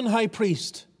such an high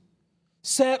priest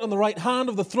set on the right hand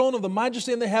of the throne of the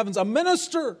majesty in the heavens, a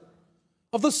minister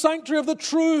of the sanctuary of the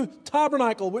true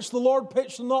tabernacle, which the Lord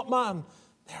pitched and not man.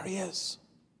 There He is.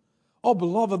 Oh,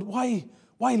 beloved, why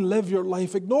live your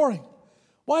life ignoring?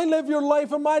 Why live your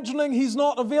life imagining He's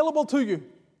not available to you?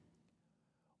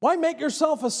 Why make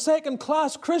yourself a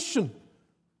second-class Christian?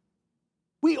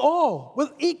 We all,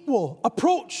 with equal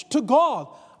approach to God,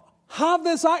 have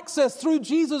this access through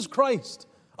Jesus Christ.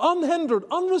 Unhindered,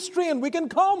 unrestrained, we can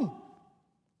come.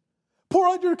 Pour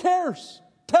out your cares.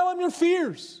 Tell Him your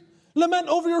fears. Lament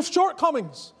over your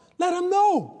shortcomings. Let Him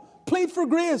know. Plead for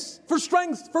grace, for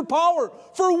strength, for power,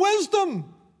 for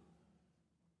wisdom.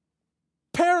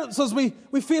 Parents, as we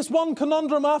face one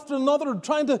conundrum after another,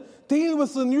 trying to deal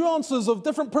with the nuances of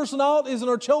different personalities in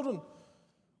our children,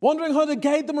 wondering how to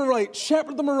guide them aright,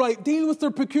 shepherd them aright, deal with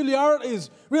their peculiarities,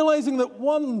 realizing that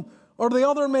one or the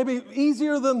other may be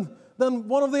easier than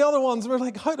one of the other ones. We're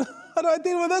like, how do I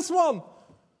deal with this one?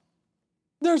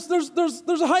 There's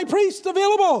a high priest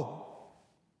available.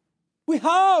 We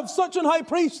have such an high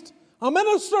priest, a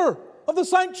minister of the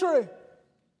sanctuary.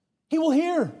 He will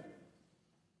hear.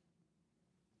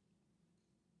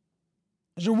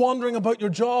 As you're wondering about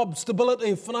your job,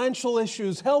 stability, financial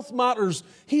issues, health matters,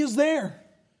 He is there.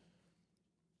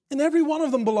 In every one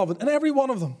of them, beloved, in every one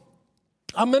of them.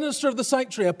 A minister of the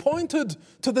sanctuary, appointed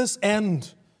to this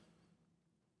end.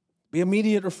 Be a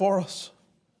mediator for us.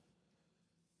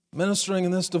 Ministering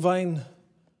in this divine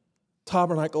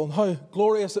tabernacle. And how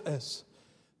glorious it is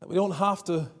that we don't have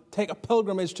to take a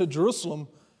pilgrimage to Jerusalem,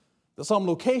 to some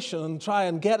location, and try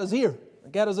and get His ear,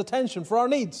 and get His attention for our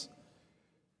needs.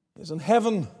 He's in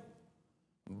heaven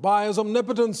by His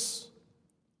omnipotence,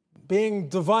 being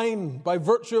divine by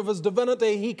virtue of His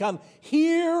divinity. He can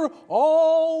hear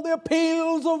all the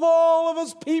appeals of all of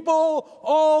His people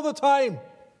all the time.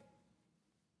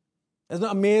 Isn't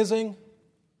it amazing?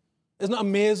 Isn't it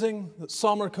amazing that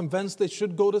some are convinced they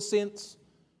should go to saints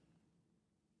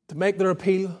to make their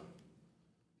appeal?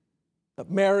 That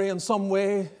Mary in some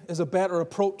way is a better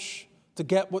approach to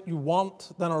get what you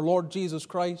want than our Lord Jesus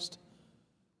Christ?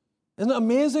 Isn't it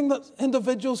amazing that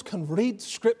individuals can read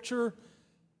Scripture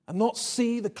and not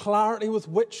see the clarity with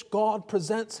which God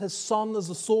presents His Son as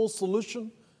the sole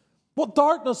solution? What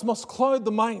darkness must cloud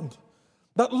the mind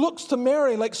that looks to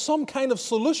Mary like some kind of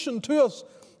solution to us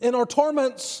in our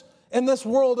torments in this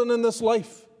world and in this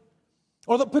life?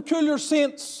 Or that peculiar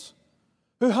saints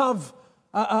who have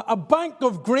a bank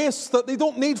of grace that they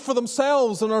don't need for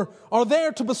themselves and are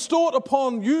there to bestow it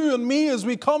upon you and me as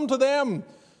we come to them.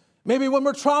 Maybe when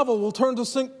we're travel, we'll turn to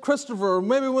St. Christopher, or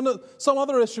maybe when some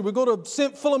other issue, we go to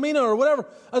St. Philomena or whatever,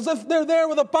 as if they're there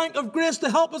with a bank of grace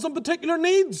to help us in particular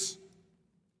needs.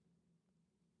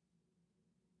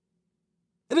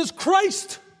 It is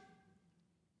Christ,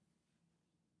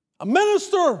 a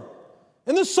minister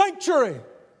in the sanctuary,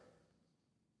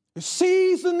 who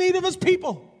sees the need of His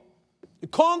people, who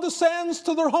condescends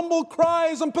to their humble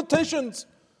cries and petitions.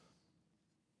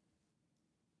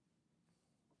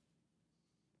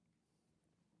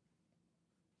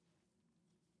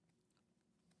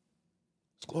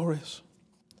 It's glorious.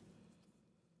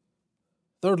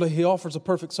 Thirdly, He offers a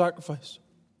perfect sacrifice.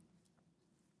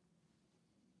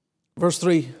 Verse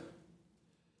 3.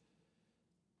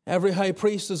 Every high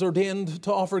priest is ordained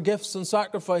to offer gifts and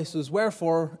sacrifices.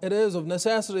 Wherefore it is of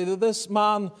necessity that this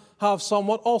man have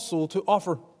somewhat also to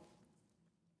offer.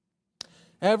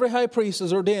 Every high priest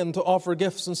is ordained to offer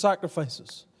gifts and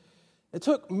sacrifices. It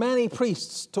took many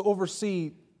priests to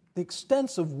oversee the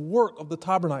extensive work of the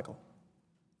tabernacle.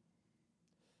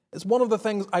 It's one of the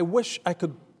things I wish I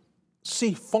could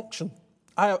see function.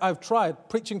 I've tried.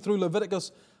 Preaching through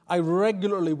Leviticus, I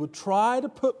regularly would try to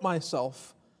put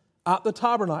myself at the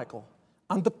tabernacle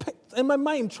and depict in my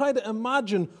mind, try to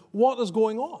imagine what is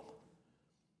going on.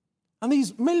 And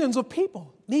these millions of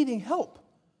people needing help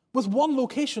with one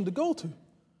location to go to. And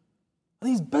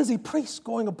these busy priests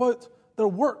going about their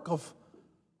work of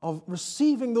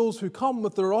receiving those who come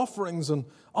with their offerings, and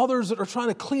others that are trying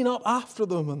to clean up after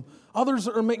them, and others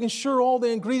that are making sure all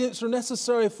the ingredients are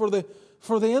necessary for the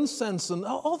incense, and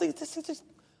all the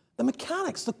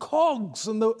mechanics, the cogs,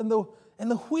 and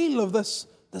the wheel of this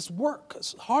work.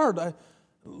 It's hard. I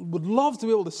would love to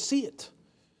be able to see it.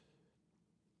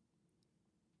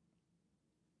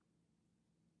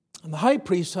 And the high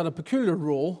priest had a peculiar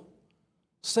role,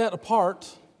 set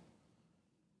apart,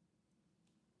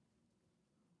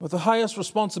 with the highest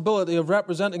responsibility of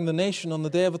representing the nation on the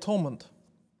Day of Atonement.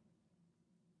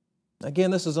 Again,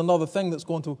 this is another thing that's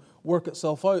going to work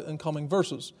itself out in coming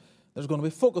verses. There's going to be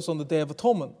focus on the Day of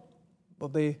Atonement,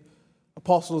 but the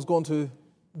apostle is going to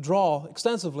draw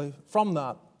extensively from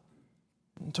that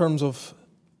in terms of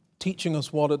teaching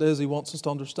us what it is he wants us to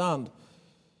understand.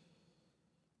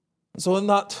 And so in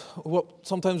that, what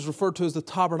sometimes referred to as the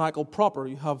tabernacle proper,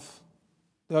 you have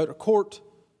the outer court,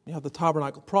 you have the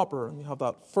tabernacle proper, and you have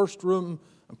that first room,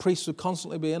 and priests would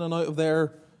constantly be in and out of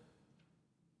there.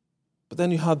 But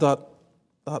then you had that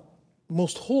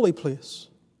most holy place.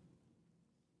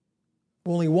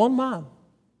 Only one man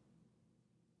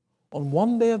on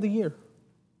one day of the year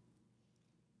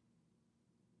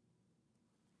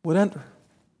would enter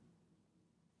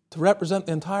to represent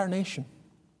the entire nation.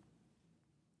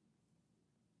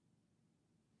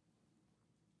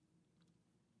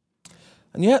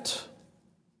 And yet,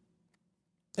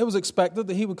 it was expected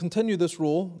that he would continue this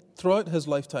role throughout his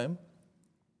lifetime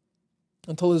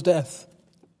until his death.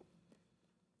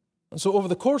 And so over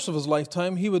the course of his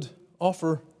lifetime, he would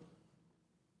offer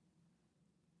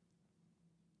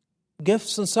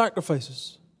gifts and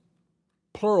sacrifices,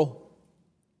 plural.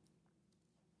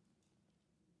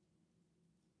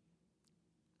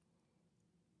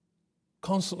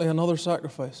 Constantly another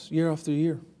sacrifice, year after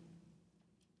year.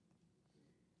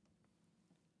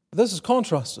 This is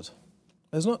contrasted,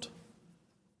 isn't it?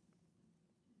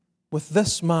 With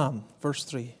this man, verse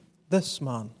 3, this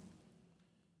man.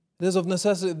 It is of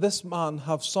necessity this man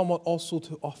have somewhat also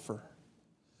to offer.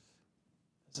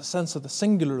 There's a sense of the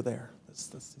singular there.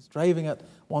 He's driving at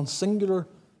one singular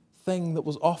thing that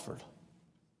was offered.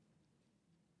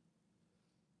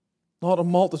 Not a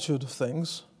multitude of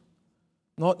things,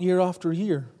 not year after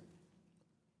year,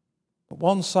 but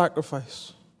one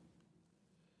sacrifice.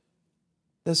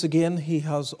 This again he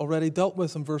has already dealt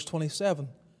with in verse 27.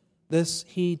 This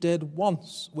he did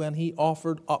once when he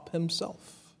offered up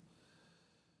himself.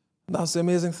 And that's the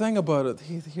amazing thing about it.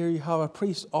 Here you have a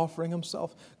priest offering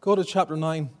himself. Go to chapter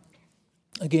 9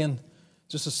 again,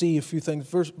 just to see a few things.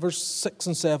 Verse 6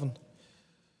 and 7.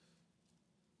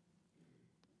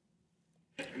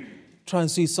 Try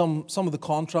and see some of the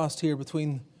contrast here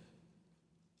between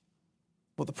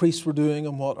what the priests were doing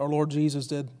and what our Lord Jesus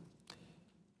did.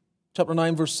 Chapter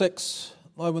 9, verse 6.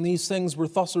 Now when these things were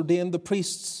thus ordained, the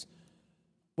priests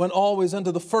went always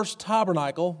into the first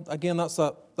tabernacle. Again, that's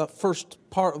that first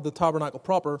part of the tabernacle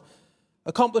proper,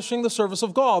 accomplishing the service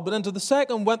of God. But into the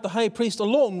second went the high priest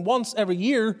alone, once every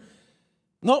year,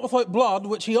 not without blood,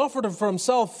 which he offered for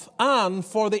himself and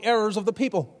for the errors of the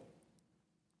people.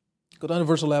 Go down to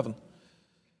verse 11.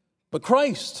 But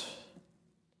Christ,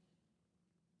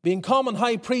 being common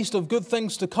high priest of good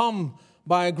things to come,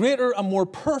 by a greater and more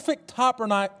perfect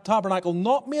tabernacle,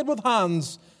 not made with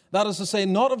hands, that is to say,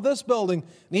 not of this building,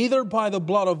 neither by the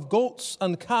blood of goats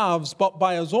and calves, but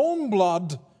by his own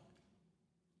blood,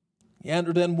 he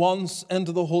entered in once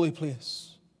into the holy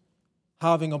place,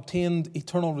 having obtained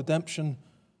eternal redemption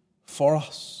for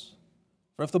us.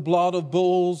 For if the blood of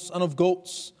bulls and of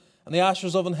goats and the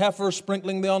ashes of an heifer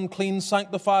sprinkling the unclean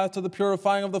sanctifieth to the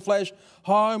purifying of the flesh,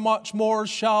 how much more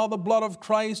shall the blood of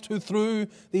Christ, who through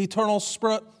the eternal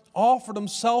Spirit offered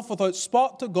himself without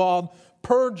spot to God,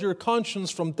 purge your conscience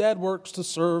from dead works to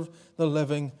serve the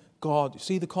living God. You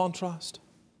see the contrast?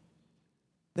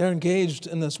 They're engaged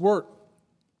in this work,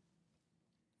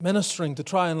 ministering to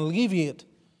try and alleviate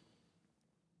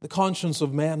the conscience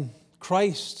of men.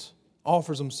 Christ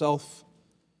offers himself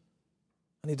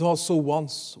And he does so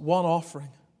once, one offering.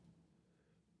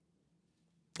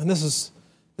 And this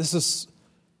is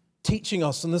teaching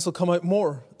us, and this will come out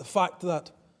more, the fact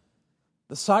that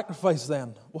the sacrifice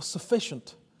then was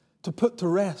sufficient to put to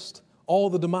rest all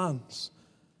the demands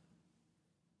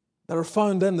that are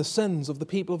found in the sins of the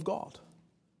people of God.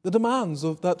 The demands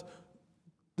of that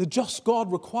the just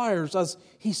God requires as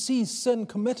he sees sin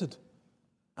committed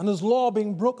and his law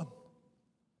being broken.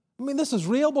 I mean, this is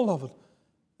real, beloved.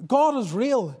 God is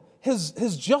real.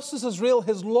 His justice is real.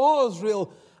 His law is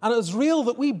real. And it is real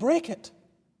that we break it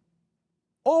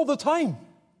all the time.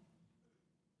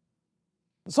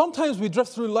 Sometimes we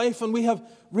drift through life and we have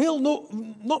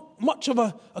not much of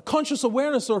a conscious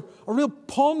awareness or a real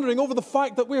pondering over the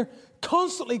fact that we're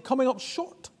constantly coming up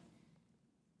short.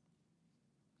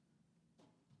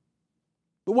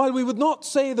 But while we would not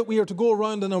say that we are to go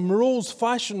around in a morose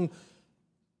fashion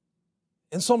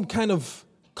in some kind of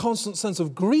constant sense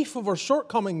of grief of our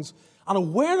shortcomings, and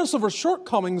awareness of our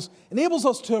shortcomings enables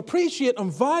us to appreciate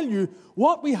and value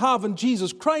what we have in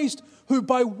Jesus Christ, who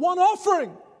by one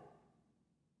offering,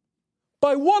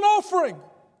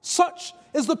 such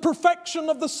is the perfection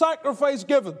of the sacrifice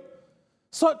given,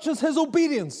 such is his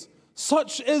obedience,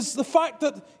 such is the fact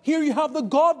that here you have the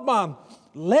God-man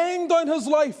laying down his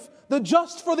life, the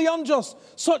just for the unjust.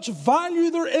 Such value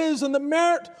there is in the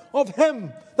merit of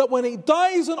him that when he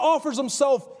dies and offers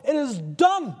himself, it is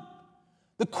done.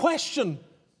 The question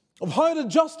of how to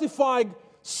justify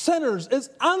sinners is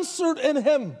answered in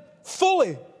him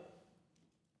fully.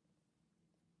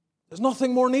 There's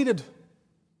nothing more needed.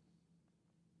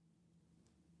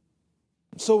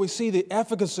 So we see the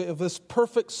efficacy of this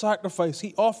perfect sacrifice.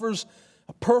 He offers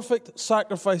a perfect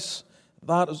sacrifice.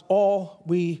 That is all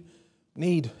we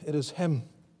need. It is him.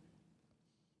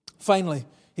 Finally,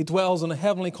 he dwells in a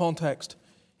heavenly context.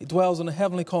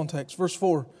 Verse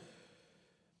 4.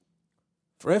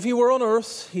 For if he were on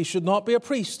earth, he should not be a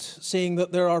priest, seeing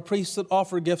that there are priests that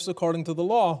offer gifts according to the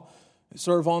law, who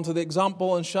serve unto the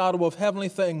example and shadow of heavenly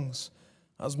things,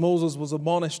 as Moses was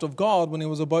admonished of God when he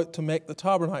was about to make the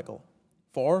tabernacle.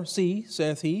 For, see,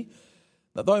 saith he,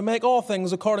 that thou make all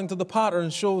things according to the pattern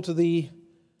show to thee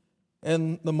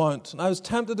in the mount. And I was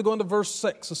tempted to go into verse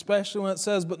 6, especially when it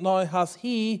says, but now hath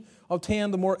he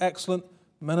obtained a more excellent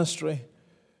ministry.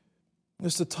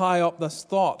 Just to tie up this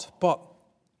thought, but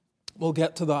we'll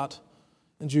get to that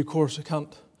in due course. I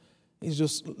can't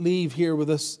just leave here with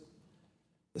this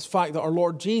fact that our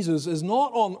Lord Jesus is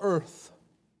not on earth.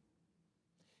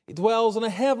 He dwells in a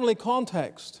heavenly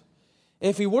context.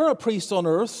 If he were a priest on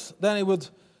earth, then he would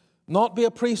not be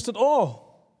a priest at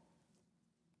all.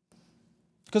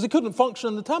 Because he couldn't function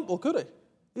in the temple, could he?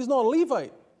 He's not a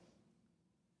Levite.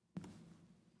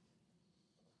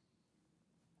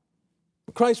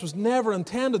 Christ was never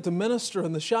intended to minister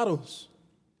in the shadows,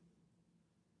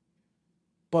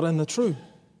 but in the true.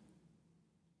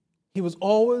 He was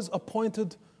always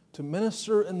appointed to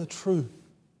minister in the true.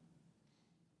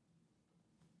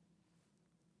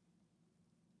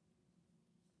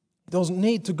 He doesn't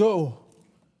need to go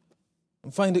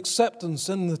and find acceptance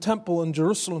in the temple in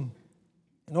Jerusalem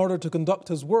in order to conduct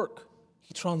his work.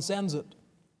 He transcends it.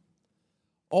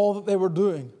 All that they were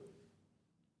doing,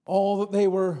 all that they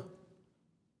were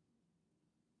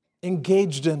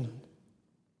engaged in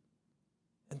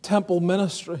temple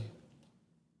ministry,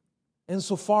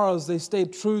 insofar as they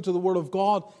stayed true to the Word of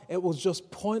God, it was just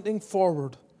pointing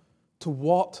forward to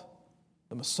what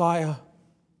the Messiah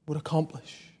would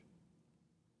accomplish.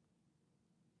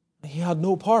 He had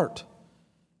no part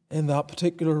in that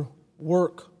particular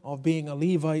work of being a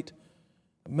Levite,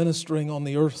 ministering on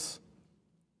the earth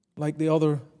like the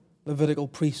other Levitical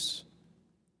priests.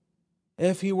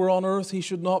 If he were on earth, he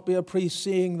should not be a priest,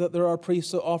 seeing that there are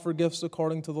priests that offer gifts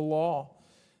according to the law.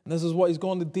 And this is what he's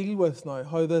going to deal with now,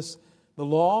 how the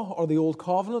law or the old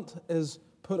covenant is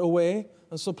put away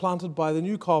and supplanted by the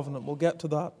new covenant. We'll get to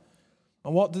that.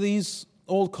 And what do these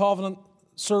old covenant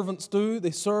servants do?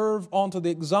 They serve unto the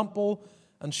example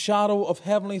and shadow of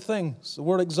heavenly things. The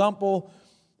word example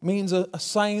means a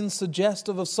sign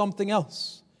suggestive of something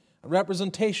else, a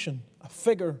representation, a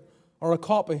figure, or a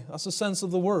copy. That's the sense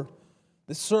of the word.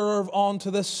 They serve unto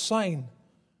this sign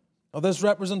or this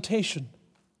representation,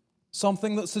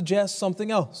 something that suggests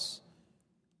something else,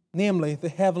 namely the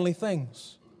heavenly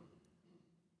things.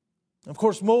 Of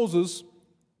course, Moses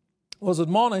was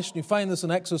admonished, and you find this in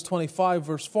Exodus 25,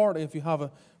 verse 40, if you have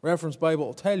a reference Bible, it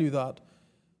will tell you that.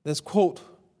 This quote,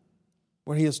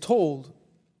 where he is told,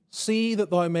 see that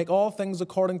thou make all things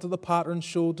according to the pattern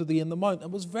showed to thee in the mount.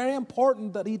 It was very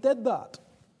important that he did that.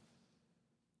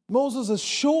 Moses is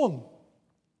shown.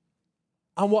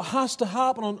 And what has to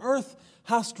happen on earth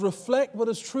has to reflect what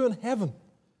is true in heaven.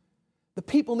 The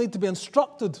people need to be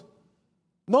instructed,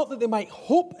 not that they might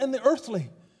hope in the earthly,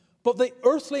 but the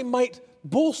earthly might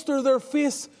bolster their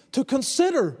faith to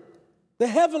consider the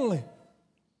heavenly,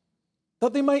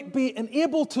 that they might be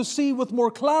enabled to see with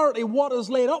more clarity what is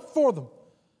laid up for them.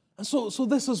 And so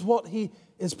this is what he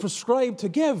is prescribed to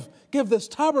give. Give this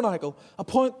tabernacle,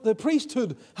 appoint the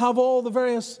priesthood, have all the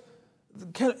various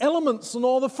kind of elements and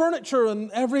all the furniture,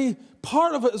 and every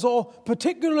part of it is all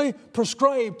particularly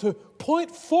prescribed to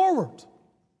point forward.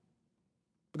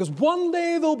 Because one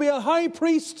day there'll be a high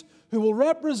priest who will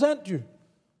represent you,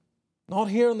 not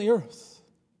here on the earth,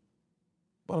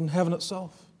 but in heaven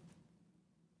itself.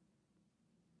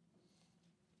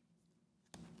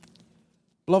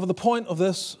 Beloved, the point of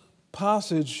this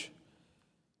passage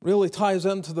really ties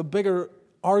into the bigger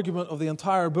argument of the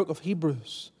entire book of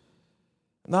Hebrews.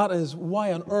 And that is,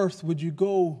 why on earth would you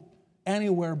go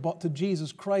anywhere but to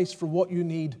Jesus Christ for what you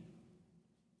need?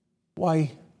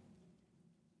 Why?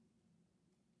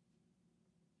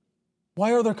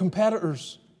 Why are there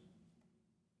competitors?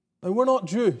 Now, we're not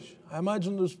Jewish. I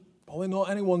imagine there's probably not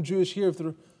anyone Jewish here. If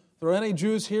there are any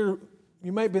Jews here,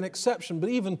 you might be an exception. But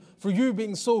even for you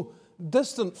being so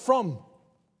distant from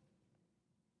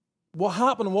what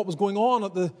happened and what was going on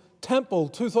at the temple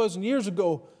 2,000 years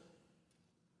ago,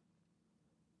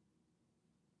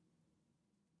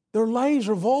 their lives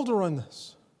revolved around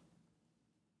this.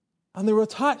 And they were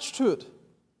attached to it.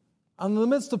 And in the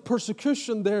midst of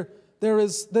persecution, there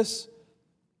is this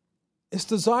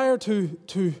desire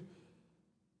to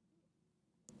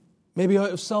maybe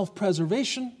out of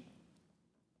self-preservation,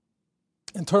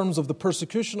 in terms of the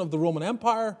persecution of the Roman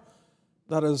Empire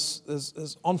that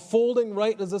is unfolding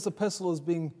right as this epistle is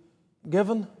being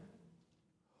given,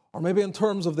 or maybe in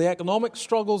terms of the economic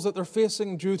struggles that they're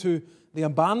facing due to the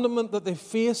abandonment that they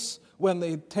face when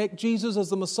they take Jesus as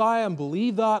the Messiah and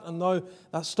believe that, and now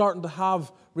that's starting to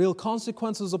have real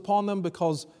consequences upon them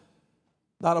because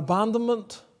that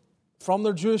abandonment from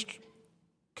their Jewish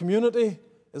community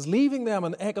is leaving them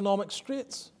in economic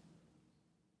straits.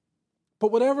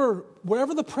 But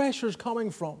wherever the pressure is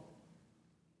coming from,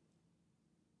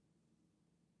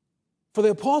 for the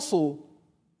apostle,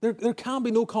 there can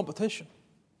be no competition.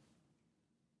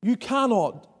 You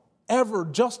cannot ever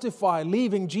justify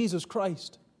leaving Jesus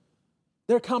Christ.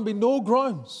 There can be no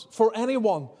grounds for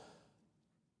anyone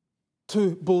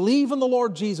to believe in the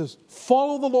Lord Jesus,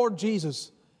 follow the Lord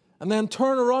Jesus, and then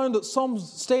turn around at some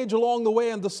stage along the way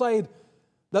and decide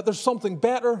that there's something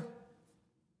better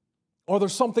or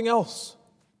there's something else.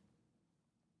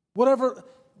 Whatever,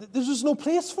 there's just no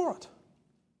place for it.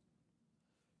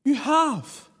 You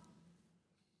have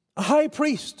a high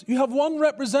priest. You have one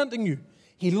representing you.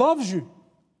 He loves you.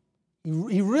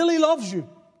 He really loves you.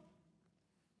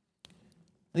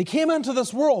 And he came into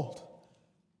this world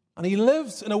and he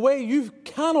lived in a way you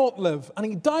cannot live. And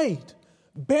he died,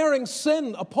 bearing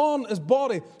sin upon his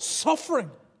body,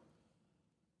 suffering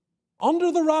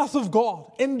under the wrath of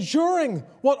God, enduring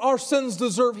what our sins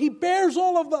deserve. He bears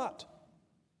all of that.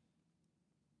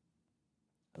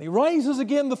 And he rises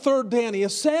again the third day and he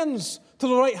ascends to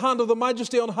the right hand of the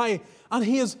Majesty on high. And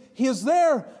he is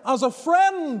there as a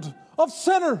friend of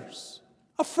sinners.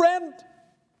 A friend.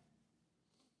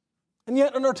 And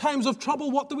yet in our times of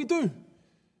trouble, what do we do?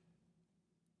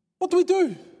 What do we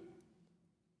do?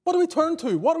 What do we turn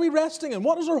to? What are we resting in?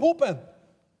 What is our hope in?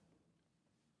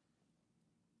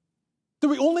 Do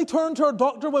we only turn to our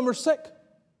doctor when we're sick?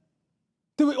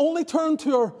 Do we only turn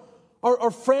to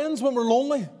our friends when we're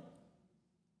lonely?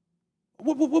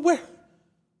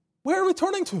 Where are we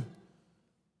turning to?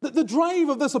 The drive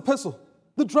of this epistle,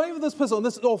 and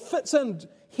this all fits in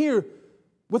here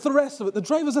with the rest of it. The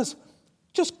drive is this: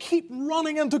 just keep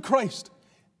running into Christ.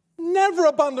 Never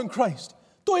abandon Christ.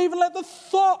 Don't even let the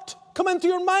thought come into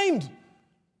your mind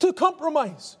to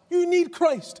compromise. You need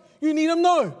Christ. You need Him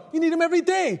now. You need Him every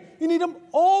day. You need Him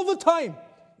all the time.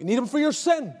 You need Him for your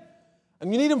sin.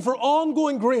 And you need Him for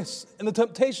ongoing grace in the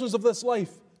temptations of this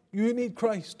life. You need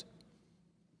Christ.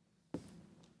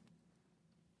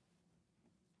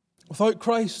 Without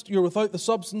Christ, you're without the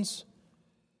substance,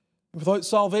 without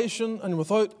salvation, and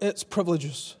without its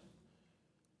privileges.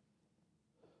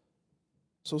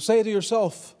 So say to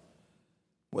yourself,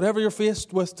 whatever you're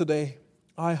faced with today,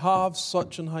 I have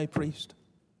such an high priest.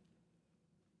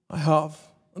 I have.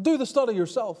 And do the study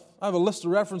yourself. I have a list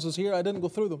of references here. I didn't go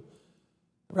through them.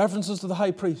 References to the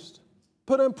high priest.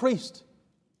 Put in priest.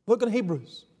 Look in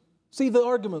Hebrews. See the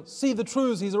arguments. See the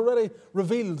truths He's already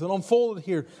revealed and unfolded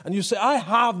here. And you say, I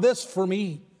have this for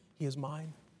me. He is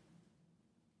mine.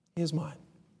 He is mine.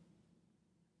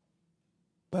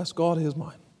 Bless God, He is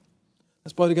mine.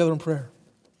 Let's bow together in prayer.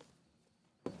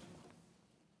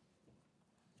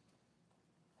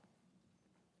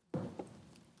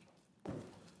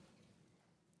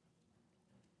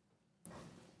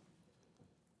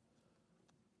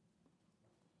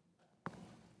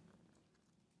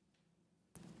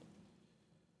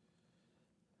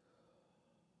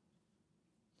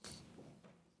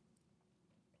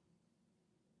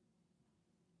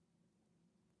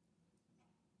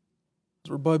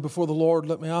 After we bow before the Lord,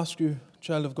 let me ask you,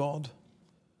 child of God,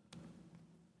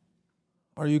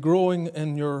 are you growing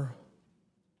in your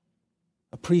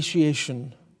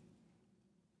appreciation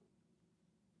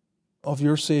of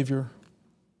your Savior?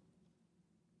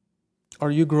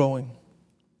 Are you growing?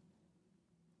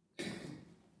 Do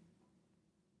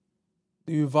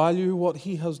you value what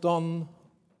He has done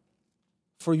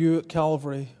for you at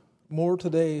Calvary more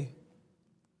today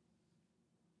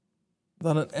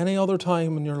than at any other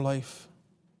time in your life?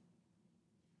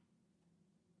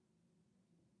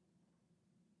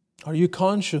 Are you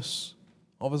conscious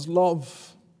of His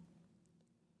love,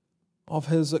 of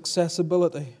His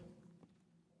accessibility,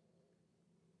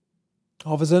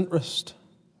 of His interest,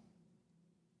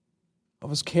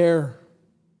 of His care?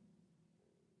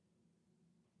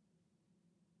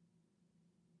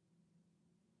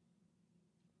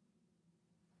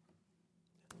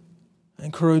 I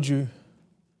encourage you,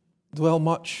 dwell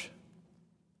much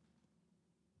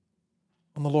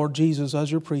on the Lord Jesus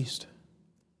as your priest,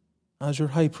 as your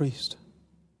high priest,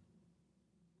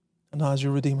 and as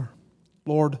your Redeemer.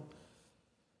 Lord,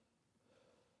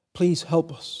 please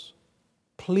help us.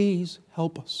 Please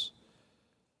help us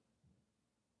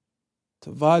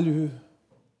to value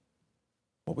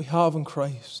what we have in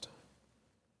Christ.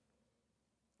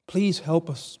 Please help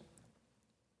us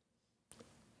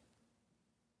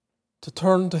to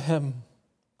turn to Him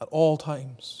at all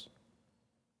times,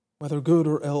 whether good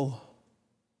or ill.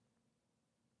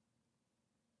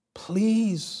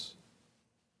 Please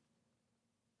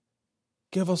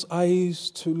give us eyes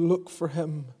to look for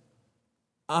Him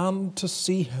and to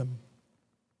see Him.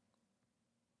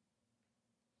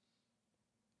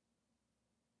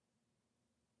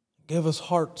 Give us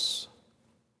hearts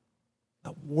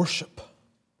that worship,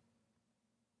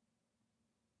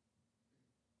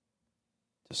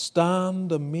 to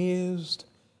stand amazed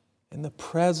in the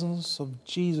presence of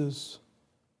Jesus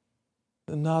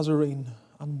the Nazarene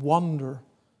and wonder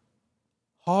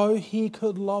how He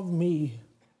could love me,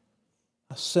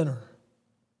 a sinner,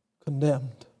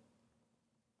 condemned,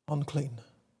 unclean.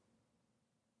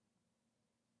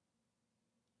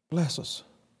 Bless us.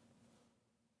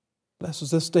 Bless us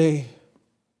this day.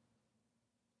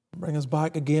 Bring us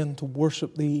back again to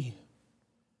worship Thee,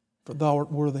 for Thou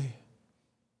art worthy.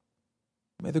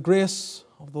 May the grace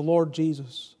of the Lord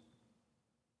Jesus,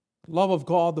 the love of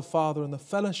God the Father, and the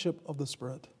fellowship of the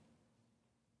Spirit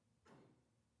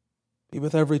be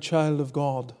with every child of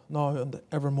God now and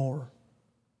evermore.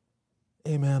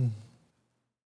 Amen.